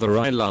the other,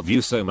 "I love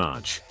you so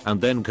much," and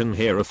then can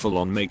hear a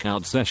full-on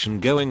makeout session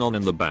going on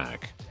in the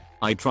back.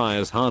 I try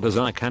as hard as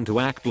I can to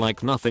act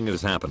like nothing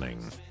is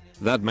happening.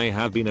 That may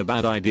have been a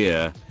bad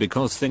idea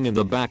because thing in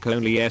the back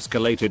only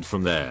escalated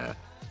from there.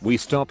 We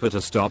stop at a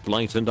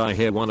stoplight and I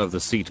hear one of the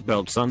seat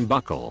belts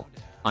unbuckle.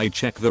 I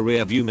check the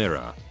rear view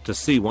mirror to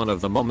see one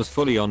of the moms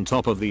fully on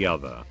top of the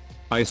other.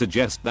 I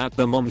suggest that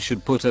the mom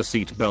should put her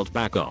seatbelt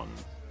back on.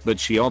 But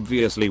she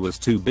obviously was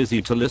too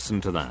busy to listen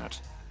to that.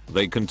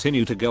 They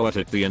continue to go at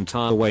it the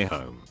entire way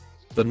home.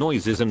 The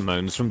noises and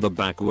moans from the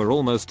back were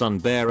almost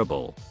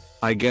unbearable.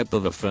 I get to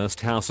the first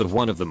house of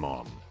one of the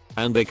mom,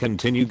 and they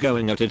continue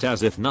going at it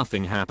as if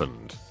nothing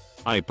happened.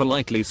 I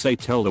politely say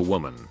tell the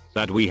woman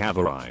that we have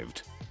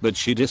arrived, but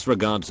she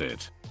disregards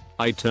it.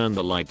 I turn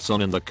the lights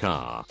on in the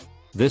car.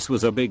 This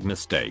was a big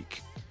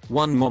mistake.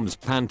 One mom's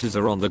panties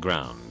are on the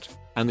ground,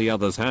 and the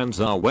other's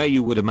hands are where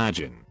you would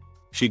imagine.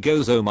 She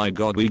goes, "Oh my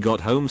god, we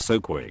got home so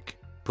quick."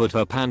 Put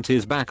her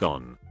panties back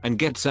on, and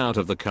gets out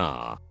of the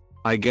car.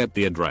 I get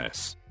the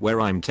address,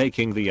 where I'm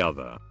taking the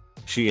other.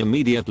 She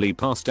immediately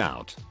passed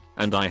out,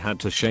 and I had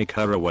to shake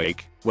her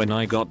awake when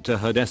I got to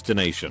her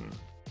destination.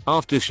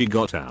 After she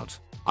got out,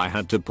 I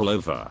had to pull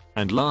over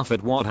and laugh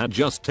at what had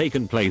just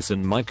taken place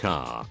in my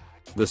car.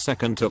 The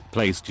second took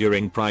place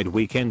during Pride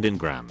weekend in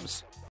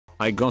Grams.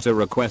 I got a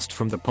request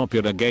from the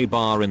popular gay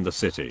bar in the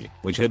city,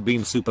 which had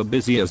been super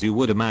busy as you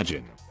would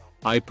imagine.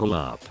 I pull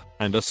up,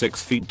 and a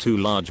 6'2"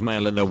 large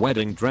male in a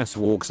wedding dress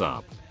walks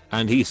up,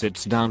 and he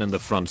sits down in the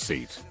front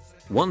seat.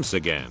 Once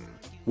again,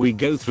 we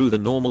go through the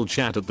normal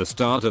chat at the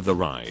start of the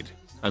ride,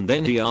 and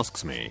then he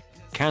asks me,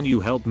 "Can you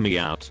help me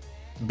out?"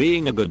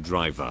 Being a good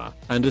driver,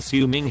 and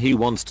assuming he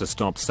wants to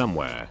stop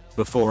somewhere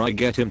before I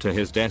get him to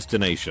his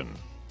destination,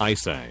 I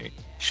say,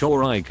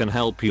 "Sure, I can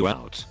help you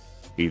out."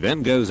 He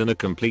then goes in a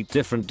complete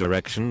different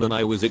direction than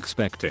I was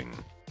expecting.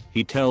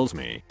 He tells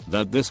me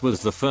that this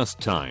was the first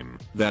time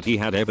that he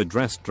had ever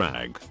dressed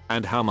drag,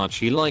 and how much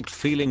he liked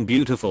feeling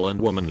beautiful and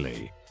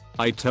womanly.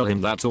 I tell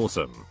him that's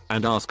awesome,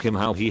 and ask him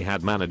how he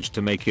had managed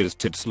to make his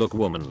tits look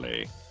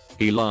womanly.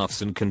 He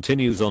laughs and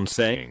continues on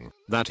saying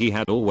that he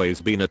had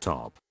always been a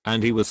top,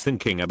 and he was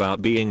thinking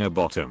about being a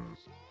bottom.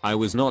 I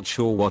was not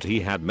sure what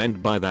he had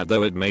meant by that,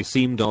 though it may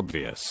seemed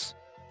obvious.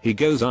 He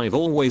goes, "I've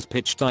always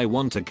pitched I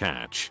want to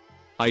catch."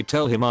 I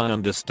tell him I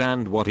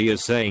understand what he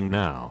is saying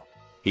now.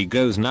 He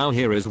goes, "Now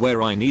here is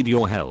where I need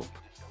your help."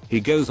 He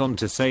goes on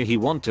to say he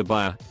want to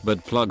buy a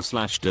butt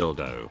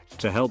plug/dildo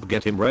to help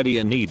get him ready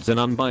and needs an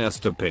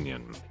unbiased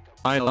opinion.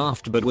 I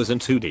laughed but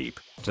wasn't too deep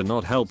to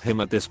not help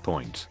him at this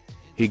point.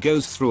 He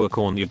goes through a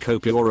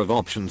cornucopia of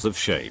options of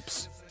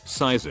shapes,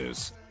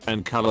 sizes,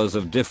 and colors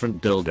of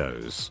different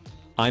dildos.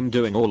 I'm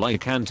doing all I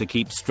can to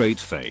keep straight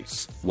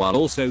face while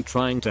also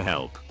trying to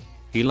help.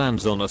 He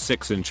lands on a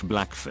 6-inch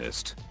black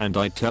fist, and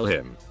I tell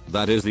him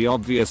that is the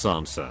obvious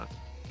answer.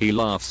 He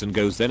laughs and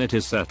goes, "Then it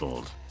is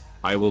settled.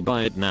 I will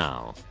buy it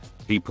now."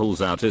 He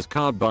pulls out his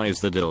card, buys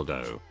the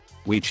dildo.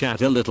 We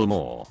chat a little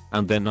more,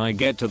 and then I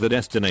get to the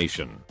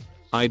destination.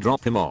 I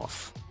drop him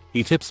off.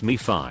 He tips me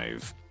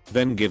 5,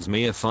 then gives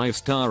me a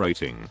 5-star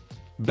rating.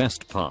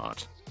 Best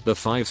part, the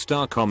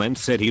 5-star comment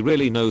said he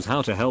really knows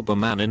how to help a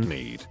man in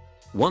need.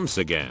 Once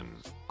again,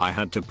 I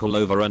had to pull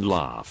over and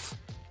laugh.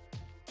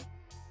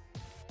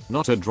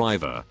 Not a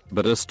driver,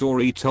 but a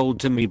story told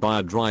to me by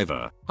a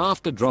driver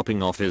after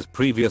dropping off his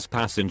previous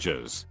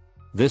passengers.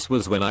 This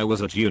was when I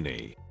was at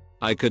uni.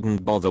 I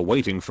couldn't bother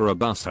waiting for a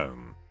bus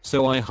home,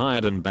 so I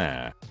hired an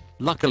bear.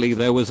 Luckily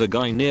there was a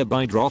guy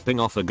nearby dropping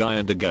off a guy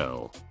and a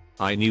girl.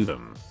 I knew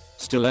them.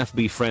 Still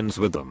FB friends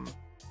with them.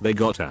 They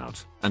got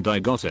out, and I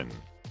got in.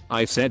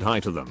 I said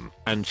hi to them,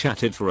 and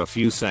chatted for a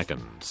few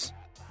seconds.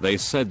 They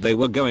said they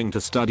were going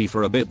to study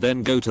for a bit,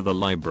 then go to the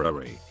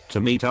library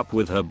to meet up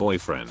with her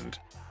boyfriend.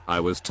 I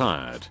was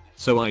tired,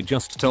 so I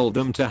just told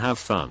them to have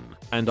fun,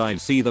 and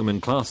I'd see them in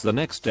class the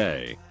next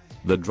day.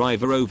 The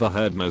driver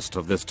overheard most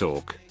of this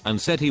talk, and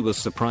said he was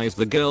surprised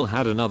the girl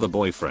had another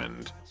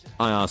boyfriend.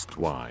 I asked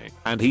why,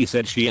 and he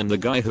said she and the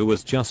guy who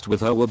was just with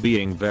her were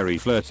being very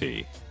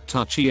flirty,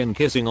 touchy and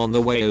kissing on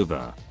the way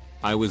over.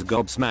 I was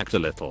gobsmacked a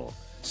little,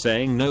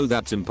 saying no,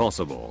 that's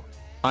impossible.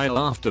 I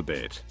laughed a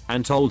bit,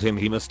 and told him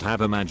he must have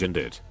imagined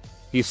it.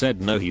 He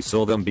said no, he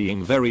saw them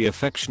being very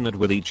affectionate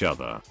with each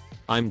other.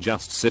 I'm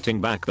just sitting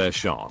back there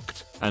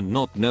shocked, and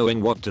not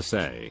knowing what to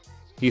say.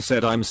 He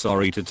said, "I'm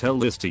sorry to tell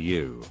this to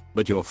you,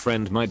 but your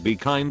friend might be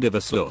kind of a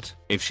slut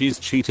if she's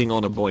cheating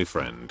on a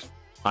boyfriend."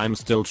 I'm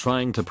still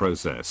trying to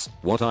process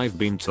what I've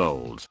been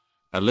told.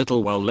 A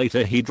little while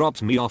later he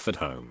dropped me off at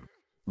home.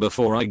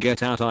 Before I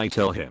get out I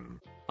tell him,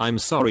 "I'm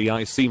sorry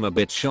I seem a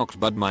bit shocked,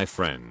 but my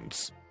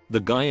friends, the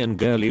guy and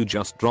girl you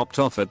just dropped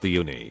off at the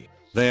uni,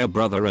 they're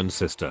brother and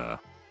sister."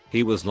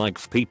 He was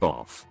like, "Peep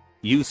off.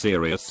 You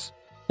serious?"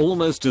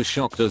 Almost as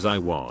shocked as I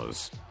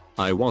was.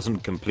 I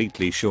wasn't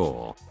completely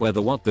sure whether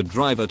what the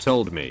driver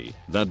told me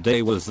that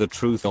day was the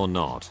truth or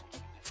not.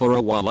 For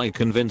a while I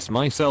convinced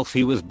myself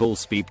he was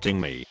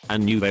bullspeeping me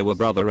and knew they were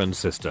brother and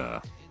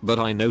sister, but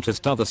I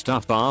noticed other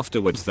stuff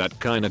afterwards that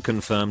kinda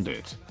confirmed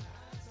it.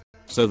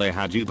 So they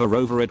had Uber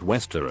over at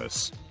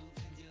Westeros.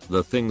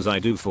 The things I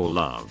do for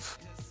love.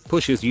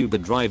 Pushes Uber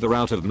driver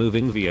out of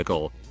moving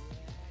vehicle.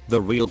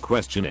 The real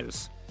question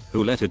is,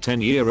 who let a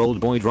 10-year-old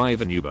boy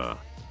drive an Uber?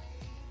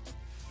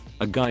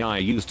 A guy I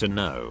used to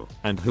know,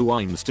 and who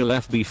I'm still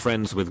FB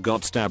friends with,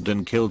 got stabbed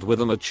and killed with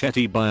a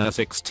machete by a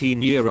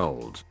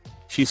 16-year-old.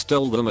 She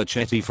stole the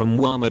machete from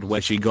Walmart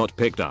where she got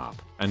picked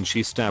up, and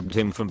she stabbed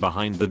him from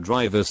behind the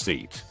driver's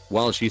seat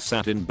while she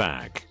sat in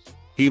back.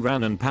 He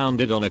ran and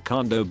pounded on a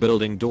condo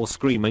building door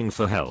screaming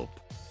for help.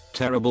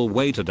 Terrible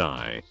way to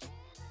die.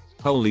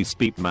 Holy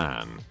speep,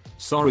 man.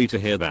 Sorry to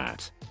hear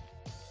that.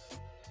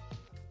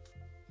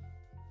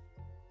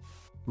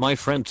 My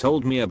friend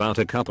told me about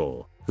a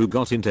couple who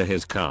got into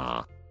his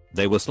car.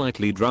 They were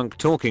slightly drunk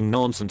talking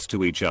nonsense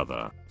to each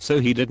other, so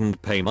he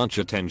didn't pay much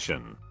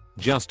attention.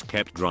 Just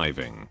kept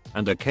driving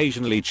and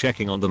occasionally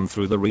checking on them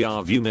through the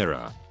rear view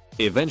mirror.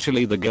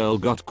 Eventually the girl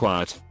got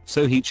quiet,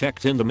 so he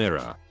checked in the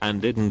mirror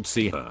and didn't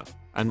see her.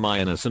 And my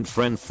innocent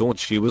friend thought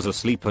she was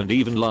asleep and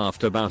even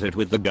laughed about it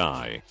with the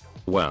guy.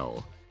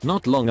 Well,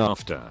 not long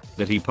after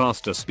that he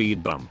passed a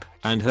speed bump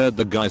and heard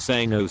the guy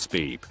saying "oh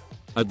speep."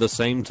 At the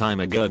same time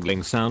a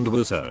gurgling sound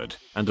was heard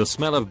and a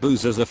smell of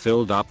boozers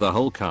filled up the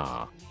whole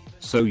car.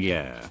 So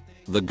yeah,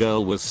 the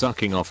girl was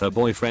sucking off her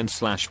boyfriend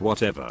 /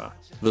 whatever.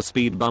 The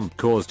speed bump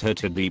caused her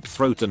to deep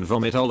throat and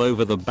vomit all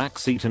over the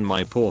backseat, and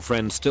my poor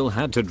friend still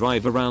had to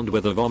drive around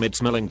with a vomit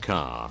smelling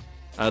car.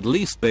 At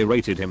least they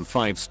rated him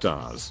 5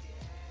 stars.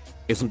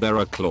 Isn't there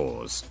a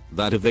clause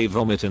that if they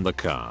vomit in the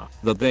car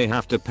that they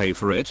have to pay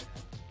for it?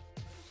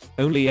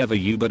 Only ever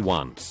you but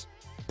once.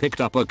 Picked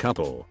up a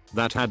couple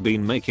that had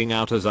been making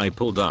out as I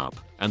pulled up,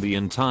 and the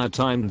entire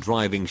time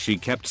driving she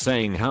kept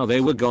saying how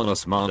they were gonna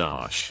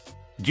smartash.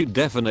 You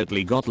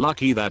definitely got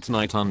lucky that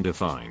night.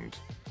 Undefined.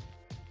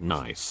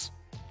 Nice.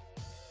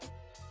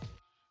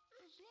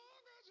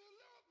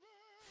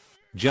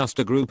 Just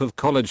a group of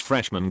college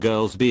freshman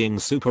girls being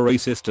super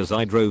racist as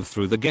I drove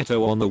through the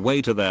ghetto on the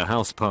way to their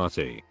house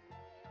party.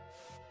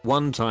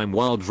 One time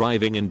while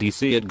driving in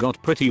DC it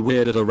got pretty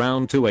weird at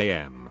around 2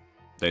 AM.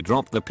 They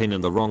dropped the pin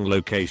in the wrong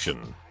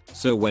location,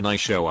 so when I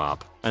show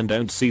up and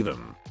don't see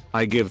them,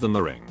 I give them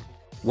a ring.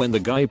 When the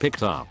guy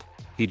picked up,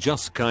 he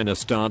just kinda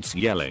starts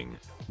yelling,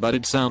 but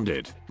it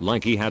sounded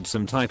like he had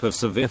some type of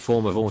severe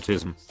form of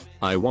autism.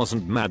 I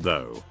wasn't mad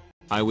though.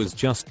 I was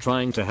just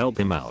trying to help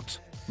him out,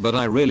 but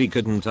I really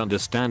couldn't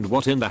understand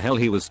what in the hell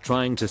he was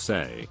trying to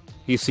say.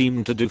 He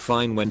seemed to do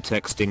fine when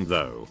texting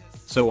though,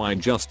 so I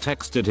just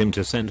texted him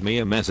to send me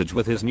a message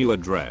with his new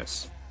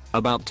address.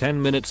 About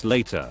 10 minutes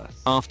later,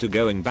 after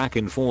going back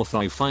and forth,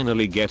 I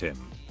finally get him.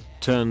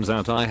 Turns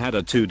out I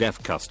had 2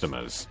 deaf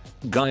customers,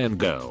 guy and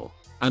girl,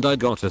 and I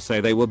gotta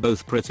say they were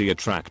both pretty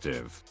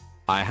attractive.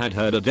 I had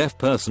heard a deaf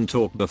person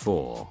talk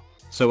before,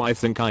 so I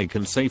think I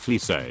can safely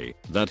say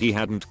that he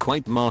hadn't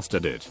quite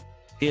mastered it.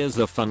 Here's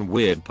the fun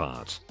weird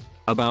part.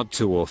 About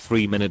 2 or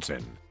 3 minutes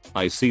in,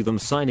 I see them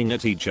signing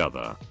at each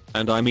other,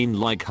 and I mean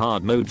like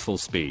hard mode full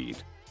speed.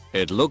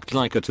 It looked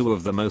like 2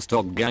 of the most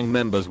OG gang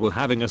members were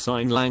having a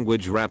sign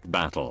language rap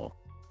battle.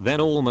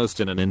 Then almost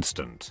in an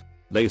instant,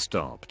 they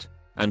stopped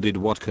and did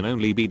what can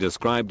only be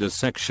described as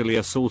sexually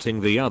assaulting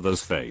the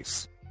other's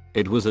face.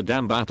 It was a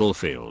damn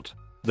battlefield.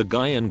 The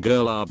guy and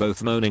girl are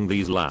both moaning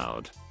these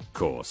loud,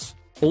 coarse,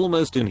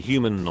 almost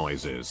inhuman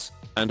noises,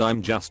 and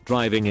I'm just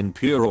driving in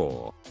pure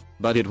awe.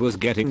 But it was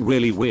getting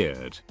really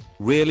weird,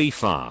 really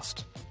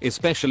fast,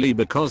 especially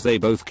because they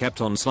both kept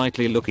on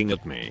slightly looking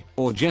at me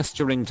or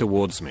gesturing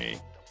towards me.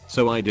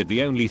 So I did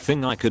the only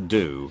thing I could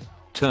do,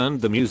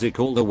 turned the music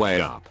all the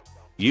way up.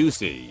 You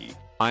see,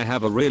 I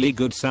have a really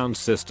good sound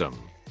system,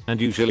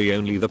 and usually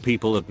only the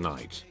people at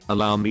night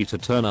allow me to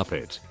turn up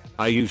it.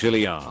 I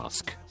usually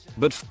ask,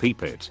 but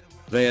peep it,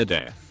 they're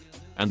deaf,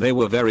 and they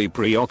were very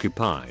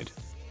preoccupied.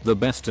 The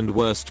best and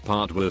worst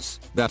part was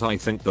that I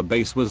think the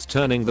bass was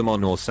turning them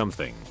on or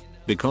something,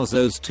 because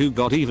those 2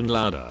 got even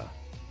louder.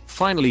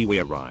 Finally we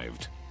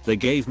arrived. They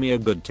gave me a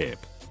good tip,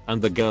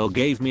 and the girl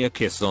gave me a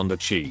kiss on the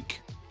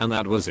cheek. And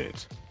that was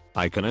it.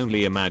 I can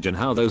only imagine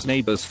how those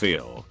neighbors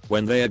feel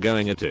when they are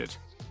going at it.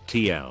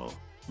 TL.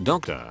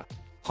 Doctor.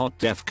 Hot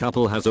deaf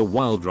couple has a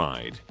wild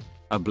ride.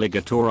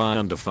 Obligatory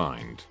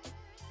undefined.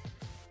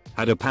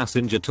 Had a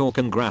passenger talk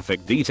in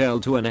graphic detail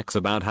to an ex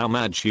about how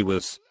mad she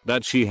was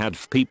that she had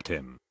peeped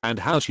him and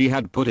how she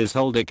had put his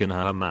whole dick in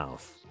her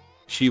mouth.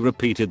 She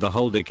repeated the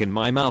whole dick in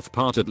my mouth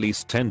part at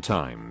least 10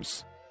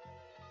 times.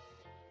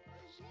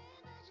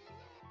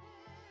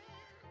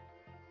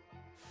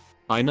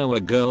 I know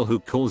a girl who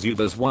calls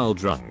Ubers while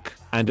drunk,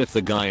 and if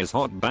the guy is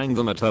hot, bang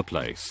them at her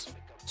place.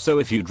 So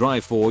if you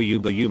drive for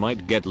Uber you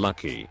might get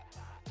lucky.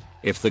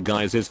 If the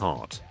guy's is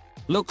hot.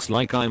 Looks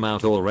like I'm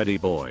out already,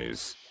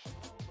 boys.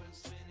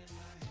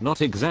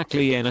 Not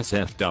exactly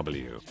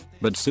NSFW,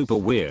 but super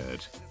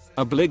weird.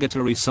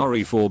 Obligatory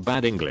sorry for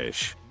bad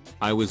English.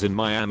 I was in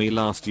Miami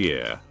last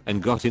year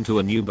and got into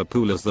an Uber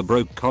pool as the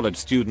broke college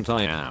student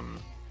I am.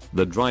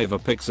 The driver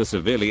picks a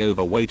severely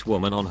overweight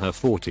woman on her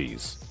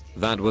 40s.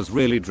 That was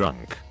really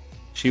drunk.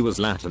 She was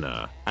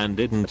Latina and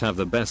didn't have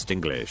the best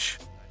English.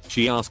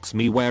 She asks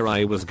me where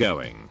I was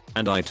going,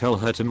 and I tell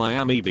her to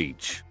Miami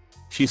Beach.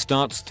 She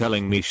starts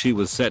telling me she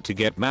was set to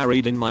get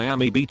married in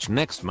Miami Beach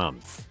next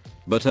month,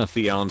 but her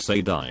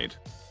fiance died.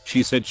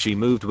 She said she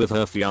moved with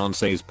her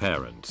fiance's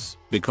parents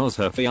because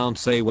her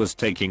fiance was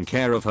taking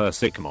care of her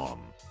sick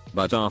mom.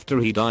 But after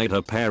he died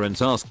her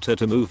parents asked her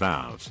to move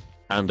out.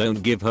 and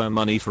don't give her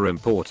money for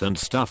important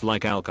stuff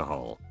like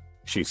alcohol.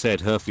 She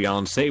said her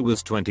fiance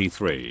was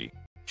 23.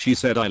 She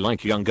said, I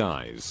like young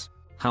guys.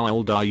 How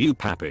old are you,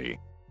 pappy?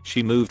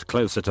 She moved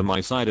closer to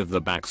my side of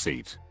the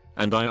backseat,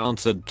 and I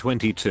answered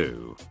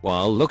 22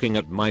 while looking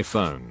at my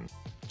phone.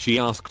 She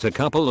asked a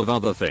couple of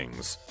other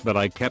things, but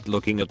I kept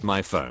looking at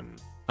my phone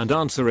and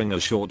answering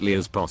as shortly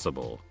as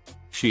possible.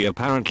 She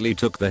apparently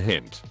took the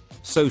hint,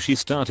 so she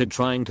started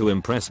trying to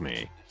impress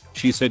me.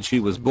 She said she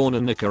was born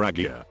in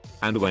Nicaragua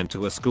and went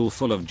to a school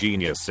full of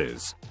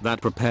geniuses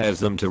that prepares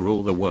them to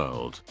rule the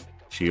world.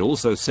 She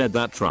also said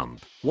that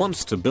Trump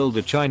wants to build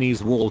a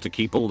Chinese wall to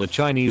keep all the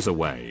Chinese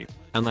away,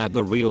 and that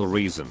the real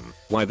reason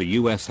why the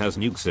US has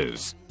nukes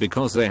is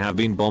because they have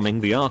been bombing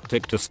the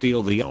Arctic to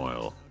steal the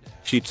oil.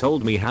 She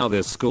told me how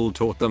this school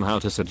taught them how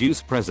to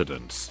seduce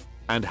presidents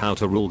and how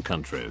to rule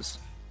countries.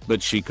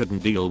 But she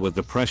couldn't deal with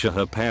the pressure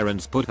her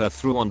parents put her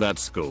through on that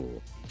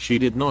school. She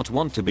did not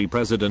want to be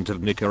president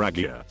of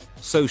Nicaragua,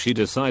 so she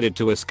decided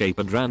to escape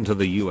and ran to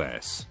the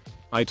US.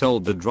 I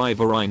told the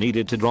driver I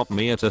needed to drop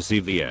me at a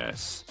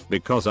CVS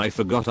because I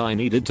forgot I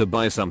needed to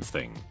buy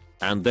something,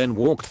 and then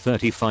walked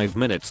 35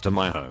 minutes to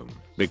my home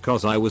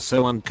because I was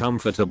so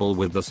uncomfortable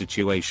with the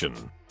situation.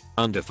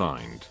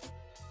 Undefined.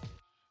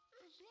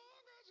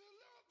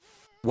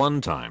 One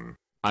time,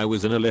 I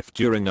was in a lift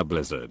during a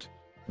blizzard.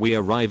 We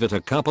arrive at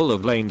a couple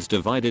of lanes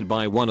divided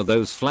by one of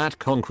those flat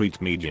concrete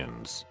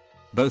medians.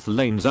 Both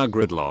lanes are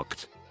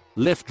gridlocked.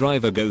 Lift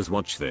driver goes,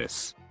 watch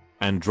this,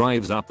 and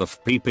drives up the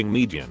peeping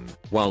median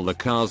while the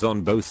cars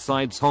on both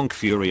sides honk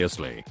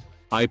furiously.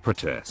 I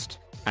protest,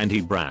 and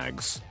he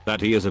brags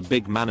that he is a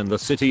big man in the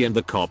city and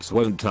the cops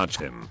won't touch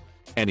him.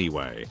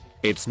 Anyway,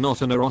 it's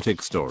not an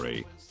erotic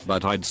story,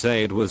 but I'd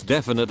say it was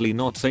definitely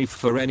not safe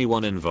for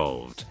anyone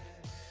involved.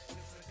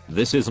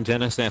 This isn't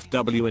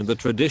NSFW in the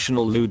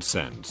traditional lewd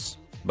sense,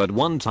 but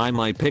one time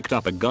I picked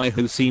up a guy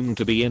who seemed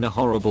to be in a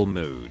horrible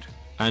mood,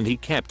 and he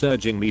kept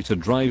urging me to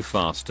drive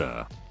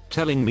faster,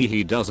 telling me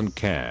he doesn't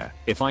care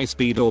if I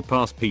speed or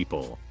pass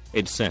people,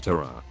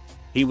 etc.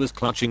 He was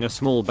clutching a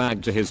small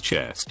bag to his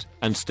chest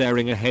and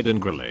staring ahead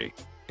angrily.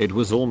 It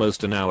was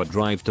almost an hour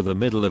drive to the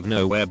middle of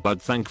nowhere,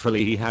 but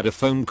thankfully he had a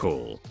phone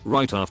call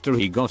right after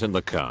he got in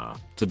the car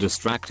to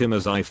distract him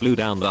as I flew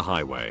down the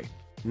highway.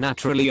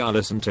 Naturally, I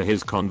listened to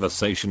his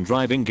conversation.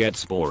 Driving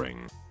gets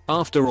boring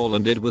after all,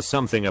 and it was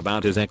something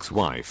about his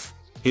ex-wife.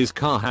 His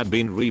car had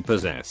been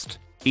repossessed,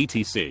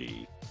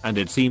 etc. And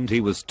it seemed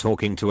he was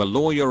talking to a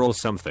lawyer or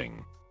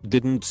something.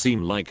 Didn't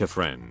seem like a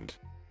friend.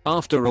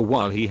 After a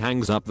while he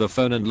hangs up the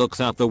phone and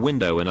looks out the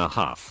window in a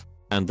huff,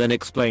 and then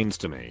explains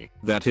to me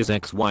that his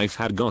ex-wife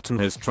had gotten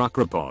his truck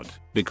repaired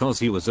because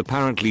he was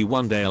apparently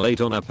one day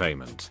late on a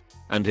payment,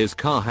 and his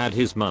car had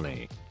his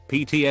money,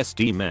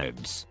 PTSD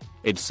meds,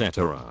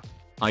 etc.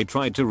 I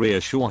tried to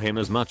reassure him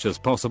as much as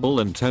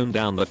possible and tone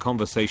down the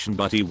conversation,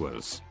 but he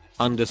was,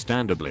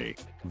 understandably,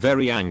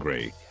 very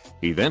angry.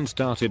 He then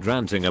started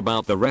ranting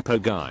about the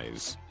repo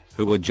guys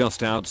who were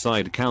just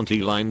outside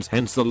county lines,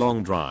 hence the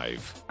long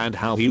drive, and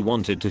how he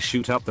wanted to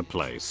shoot up the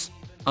place.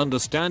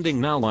 Understanding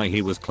now why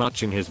he was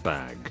clutching his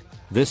bag,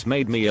 this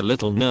made me a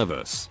little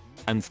nervous,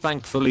 and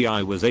thankfully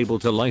I was able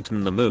to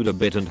lighten the mood a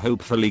bit and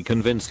hopefully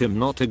convince him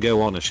not to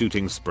go on a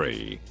shooting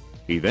spree.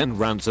 He then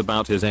rants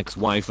about his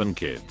ex-wife and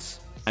kids,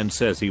 and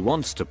says he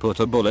wants to put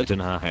a bullet in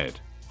her head,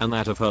 and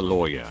that of her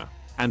lawyer.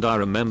 And I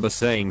remember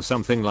saying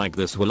something like,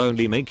 this will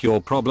only make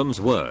your problems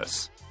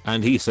worse.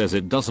 And he says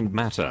it doesn't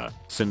matter,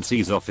 since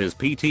he's off his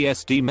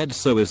PTSD meds,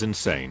 so is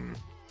insane.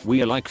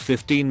 We are like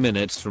 15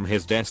 minutes from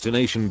his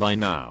destination by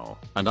now,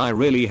 and I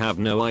really have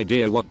no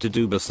idea what to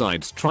do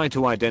besides try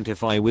to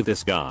identify with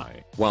this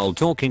guy while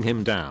talking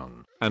him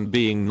down and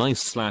being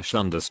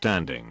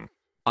nice/understanding.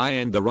 I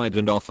end the ride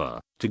and offer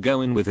to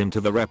go in with him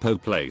to the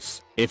repo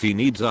place if he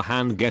needs a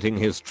hand getting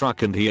his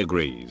truck, and he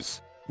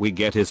agrees. We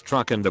get his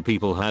truck, and the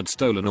people had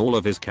stolen all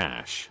of his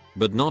cash,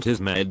 but not his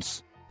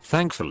meds,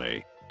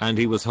 thankfully, and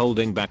he was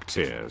holding back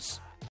tears.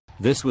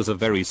 This was a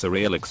very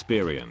surreal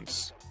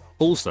experience.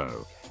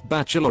 Also,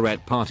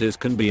 bachelorette parties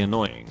can be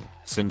annoying,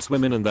 since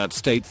women in that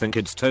state think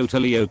it's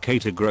totally okay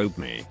to grope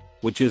me,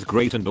 which is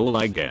great and all,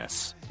 I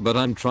guess, but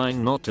I'm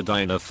trying not to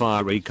die in a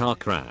fiery car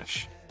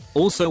crash.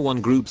 Also,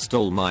 one group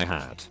stole my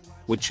hat,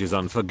 which is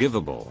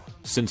unforgivable,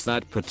 since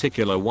that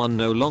particular one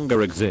no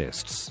longer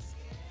exists.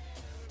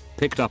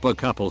 Picked up a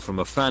couple from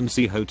a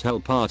fancy hotel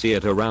party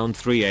at around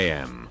 3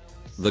 AM.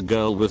 The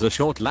girl was a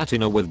short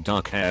Latina with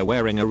dark hair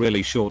wearing a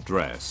really short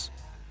dress.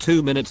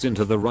 2 minutes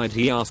into the ride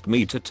he asked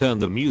me to turn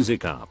the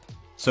music up,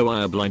 so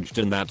I obliged,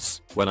 and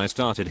that's when I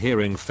started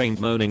hearing faint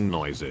moaning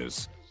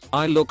noises.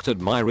 I looked at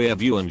my rear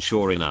view, and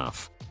sure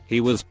enough, he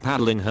was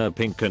paddling her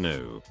pink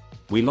canoe.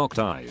 We locked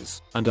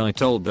eyes, and I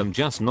told them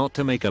just not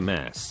to make a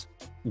mess.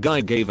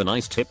 Guy gave a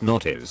nice tip,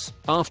 not his,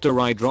 after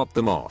I dropped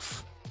them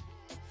off.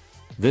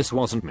 This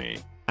wasn't me,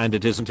 and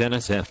it isn't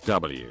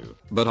NSFW,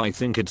 but I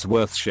think it's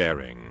worth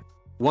sharing.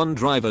 One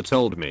driver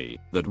told me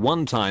that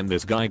one time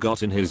this guy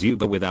got in his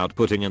Uber without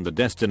putting in the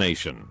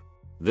destination.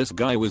 This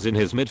guy was in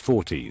his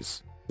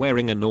mid-40s,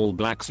 wearing an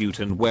all-black suit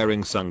and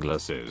wearing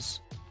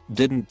sunglasses.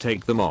 Didn't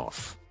take them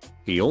off.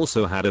 He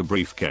also had a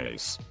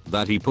briefcase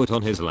that he put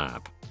on his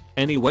lap.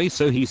 Anyway,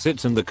 so he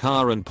sits in the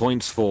car and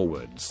points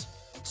forwards.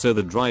 So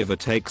the driver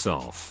takes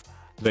off.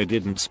 They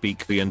didn't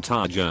speak the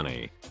entire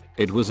journey.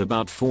 It was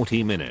about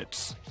 40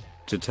 minutes.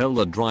 To tell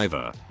the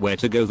driver where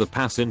to go, the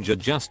passenger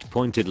just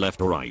pointed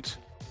left or right.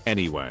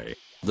 Anyway,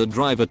 the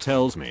driver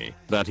tells me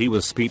that he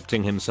was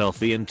speeping himself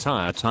the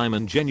entire time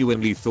and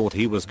genuinely thought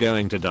he was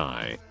going to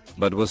die,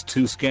 but was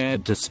too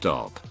scared to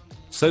stop.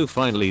 So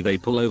finally they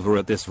pull over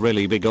at this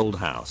really big old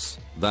house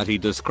that he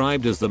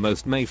described as the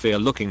most Mayfair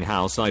looking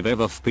house I've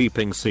ever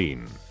peeping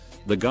seen.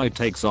 The guy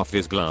takes off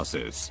his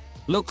glasses,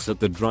 looks at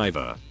the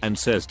driver and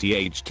says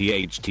th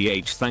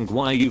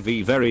thank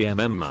you very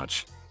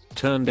much.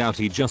 Turned out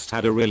he just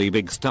had a really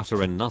big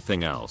stutter and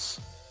nothing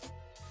else.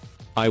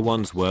 I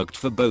once worked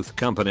for both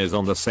companies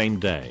on the same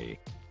day.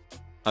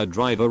 A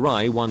driver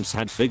I once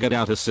had figured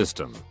out a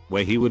system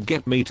where he would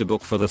get me to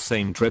book for the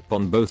same trip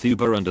on both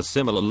Uber and a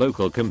similar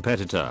local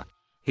competitor.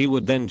 He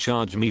would then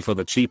charge me for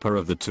the cheaper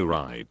of the two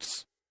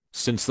rides.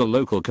 Since the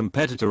local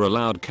competitor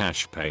allowed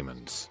cash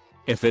payments,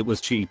 if it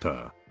was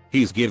cheaper,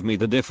 he's give me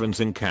the difference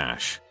in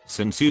cash,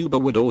 since Uber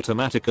would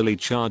automatically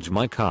charge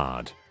my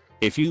card.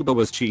 If Uber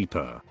was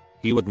cheaper,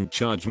 he wouldn't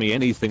charge me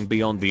anything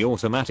beyond the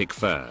automatic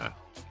fare.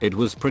 It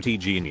was pretty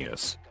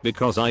genius,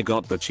 because I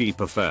got the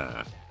cheaper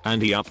fare,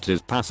 and he upped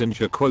his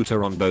passenger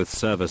quota on both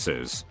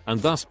services,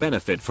 and thus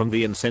benefit from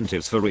the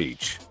incentives for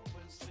each.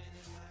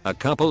 A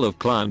couple of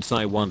clients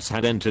I once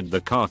had entered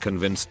the car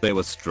convinced they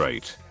were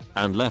straight,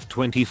 and left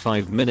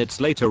 25 minutes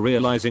later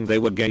realizing they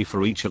were gay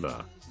for each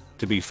other.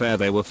 To be fair,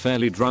 they were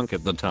fairly drunk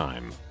at the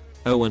time.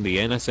 Oh, and the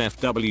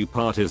NSFW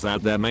part is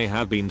that there may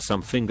have been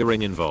some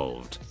fingering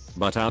involved,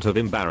 but out of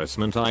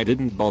embarrassment I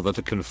didn't bother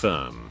to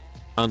confirm.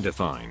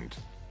 Undefined.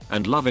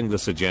 And loving the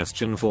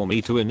suggestion for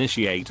me to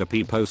initiate a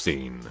peepo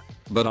scene,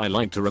 but I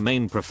like to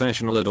remain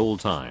professional at all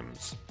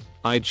times.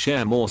 I'd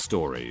share more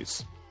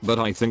stories, but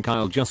I think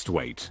I'll just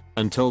wait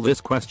until this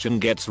question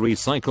gets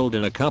recycled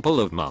in a couple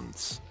of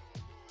months.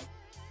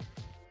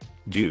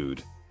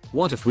 Dude,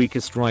 what if we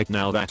kissed right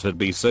now? That'd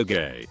be so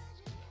gay.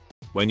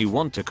 When you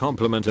want to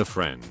compliment a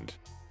friend.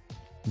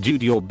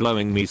 Dude, you're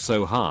blowing me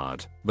so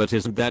hard, but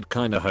isn't that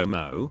kinda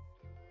homo?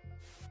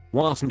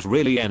 Wasn't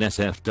really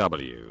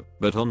NSFW,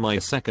 but on my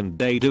second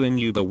day doing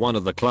Uber, one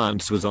of the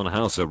clients was on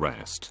house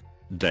arrest.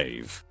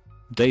 Dave.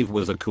 Dave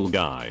was a cool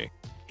guy.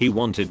 He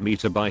wanted me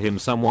to buy him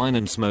some wine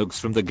and smokes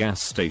from the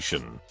gas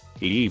station.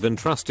 He even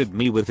trusted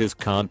me with his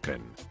card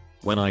pin.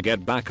 When I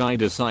get back I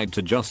decide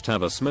to just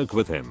have a smoke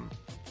with him.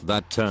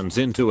 That turns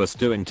into us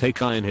doing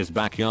take-eye in his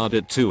backyard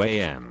at 2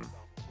 AM.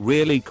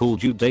 Really cool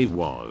dude Dave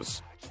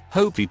was.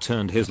 Hope he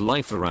turned his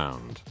life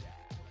around.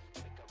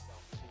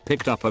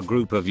 Picked up a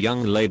group of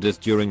young ladies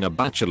during a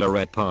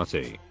bachelorette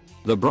party.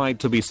 The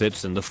bride-to-be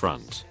sits in the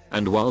front,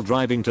 and while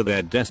driving to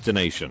their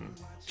destination,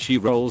 she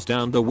rolls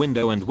down the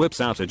window and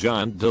whips out a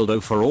giant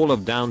dildo for all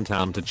of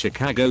downtown to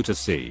Chicago to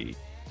see.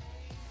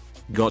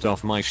 Got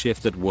off my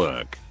shift at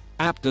work.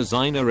 App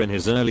designer in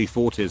his early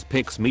 40s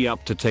picks me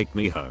up to take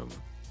me home.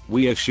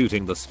 We are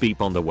shooting the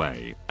speep on the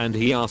way, and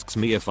he asks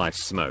me if I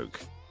smoke,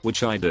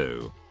 which I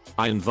do.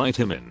 I invite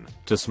him in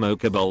to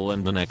smoke a bowl,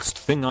 and the next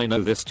thing I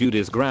know this dude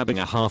is grabbing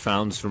a half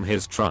ounce from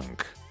his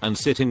trunk and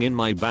sitting in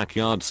my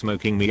backyard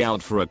smoking me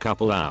out for a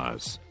couple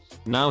hours.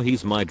 Now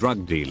he's my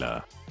drug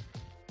dealer.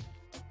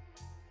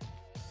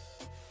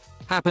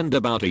 Happened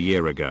about a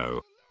year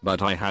ago,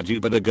 but I had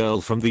Ubered a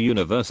girl from the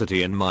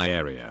university in my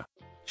area.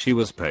 She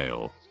was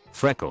pale,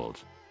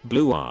 freckled,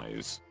 blue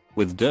eyes,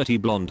 with dirty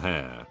blonde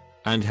hair,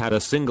 and had a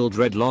single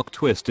dreadlock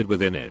twisted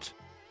within it.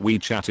 We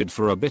chatted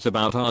for a bit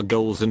about our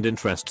goals and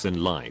interests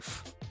in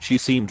life. She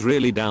seemed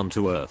really down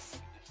to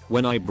earth.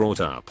 When I brought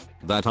up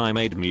that I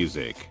made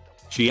music,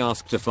 she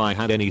asked if I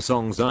had any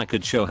songs I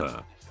could show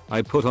her.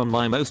 I put on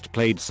my most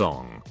played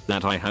song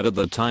that I had at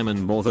the time,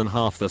 and more than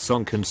half the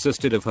song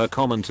consisted of her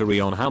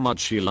commentary on how much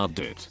she loved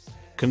it.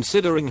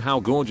 Considering how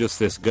gorgeous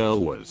this girl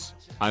was,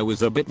 I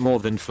was a bit more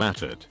than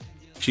flattered.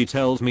 She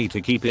tells me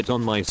to keep it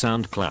on my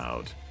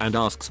SoundCloud and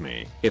asks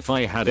me if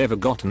I had ever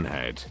gotten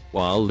head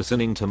while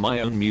listening to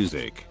my own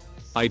music.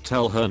 I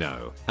tell her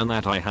no, and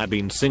that I had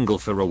been single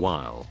for a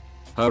while.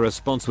 Her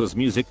response was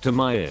music to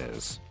my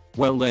ears.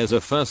 Well, there's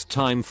a first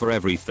time for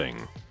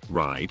everything,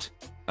 right?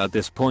 At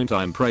this point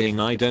I'm praying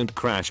I don't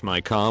crash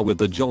my car with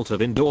the jolt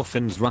of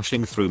endorphins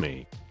rushing through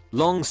me.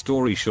 Long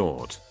story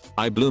short,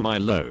 I blew my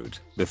load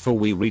before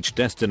we reached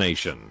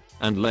destination,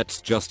 and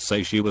let's just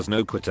say she was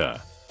no quitter.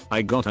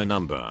 I got her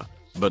number,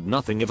 but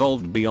nothing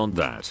evolved beyond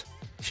that.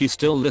 She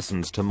still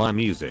listens to my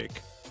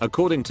music,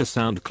 according to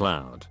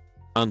SoundCloud.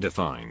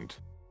 Undefined.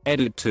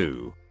 Edit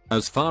 2.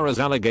 As far as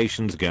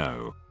allegations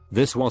go,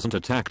 this wasn't a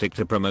tactic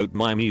to promote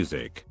my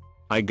music.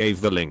 I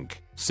gave the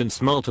link,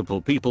 since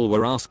multiple people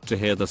were asked to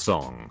hear the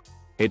song.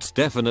 It's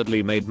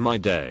definitely made my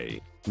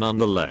day,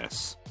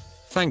 nonetheless.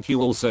 Thank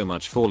you all so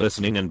much for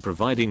listening and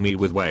providing me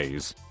with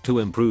ways to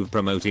improve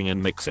promoting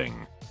and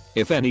mixing.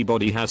 If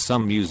anybody has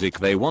some music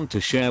they want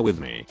to share with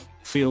me,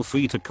 feel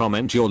free to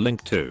comment your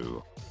link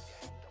too.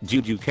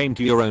 Dude, you came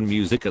to your own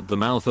music at the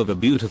mouth of a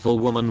beautiful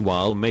woman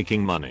while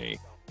making money.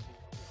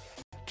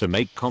 To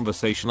make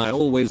conversation, I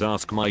always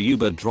ask my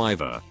Uber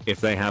driver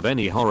if they have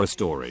any horror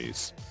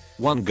stories.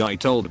 One guy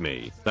told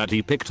me that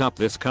he picked up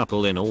this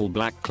couple in all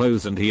black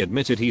clothes and he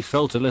admitted he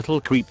felt a little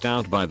creeped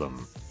out by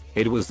them.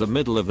 It was the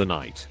middle of the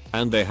night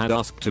and they had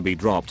asked to be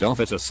dropped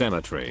off at a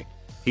cemetery.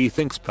 He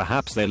thinks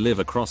perhaps they live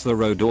across the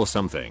road or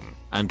something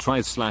and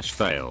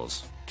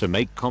tries/fails to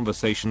make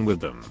conversation with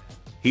them.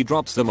 He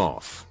drops them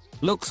off,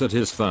 looks at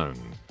his phone,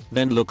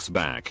 then looks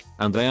back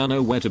and they are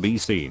nowhere to be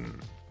seen.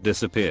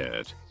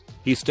 Disappeared.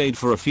 He stayed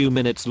for a few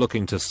minutes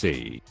looking to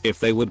see if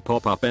they would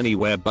pop up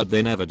anywhere, but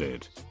they never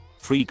did.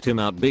 Freaked him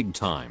out big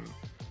time.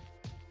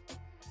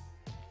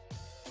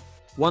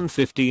 One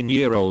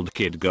 15-year-old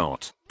kid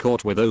got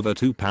caught with over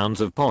 2 pounds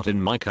of pot in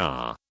my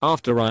car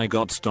after I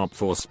got stopped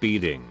for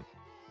speeding.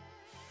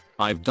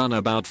 I've done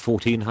about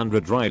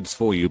 1400 rides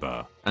for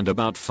Uber and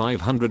about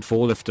 500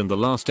 for Lyft in the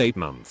last 8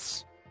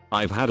 months.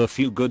 I've had a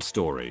few good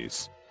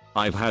stories.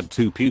 I've had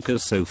 2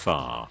 pukers so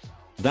far.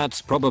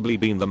 That's probably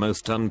been the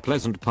most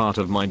unpleasant part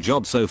of my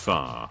job so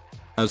far.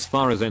 As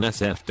far as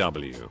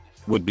NSFW,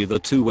 would be the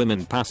 2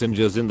 women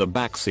passengers in the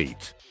back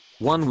seat.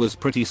 One was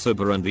pretty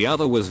sober and the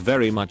other was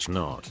very much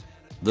not.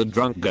 The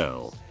drunk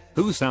girl,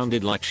 who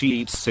sounded like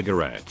she eats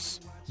cigarettes,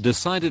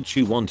 decided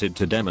she wanted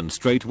to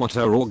demonstrate what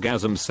her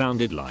orgasm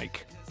sounded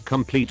like,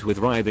 complete with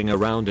writhing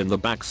around in the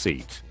back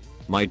seat.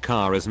 My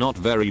car is not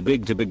very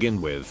big to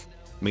begin with.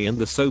 Me and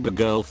the sober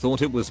girl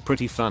thought it was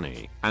pretty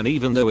funny, and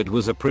even though it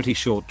was a pretty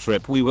short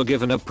trip, we were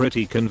given a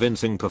pretty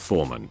convincing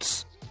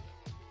performance.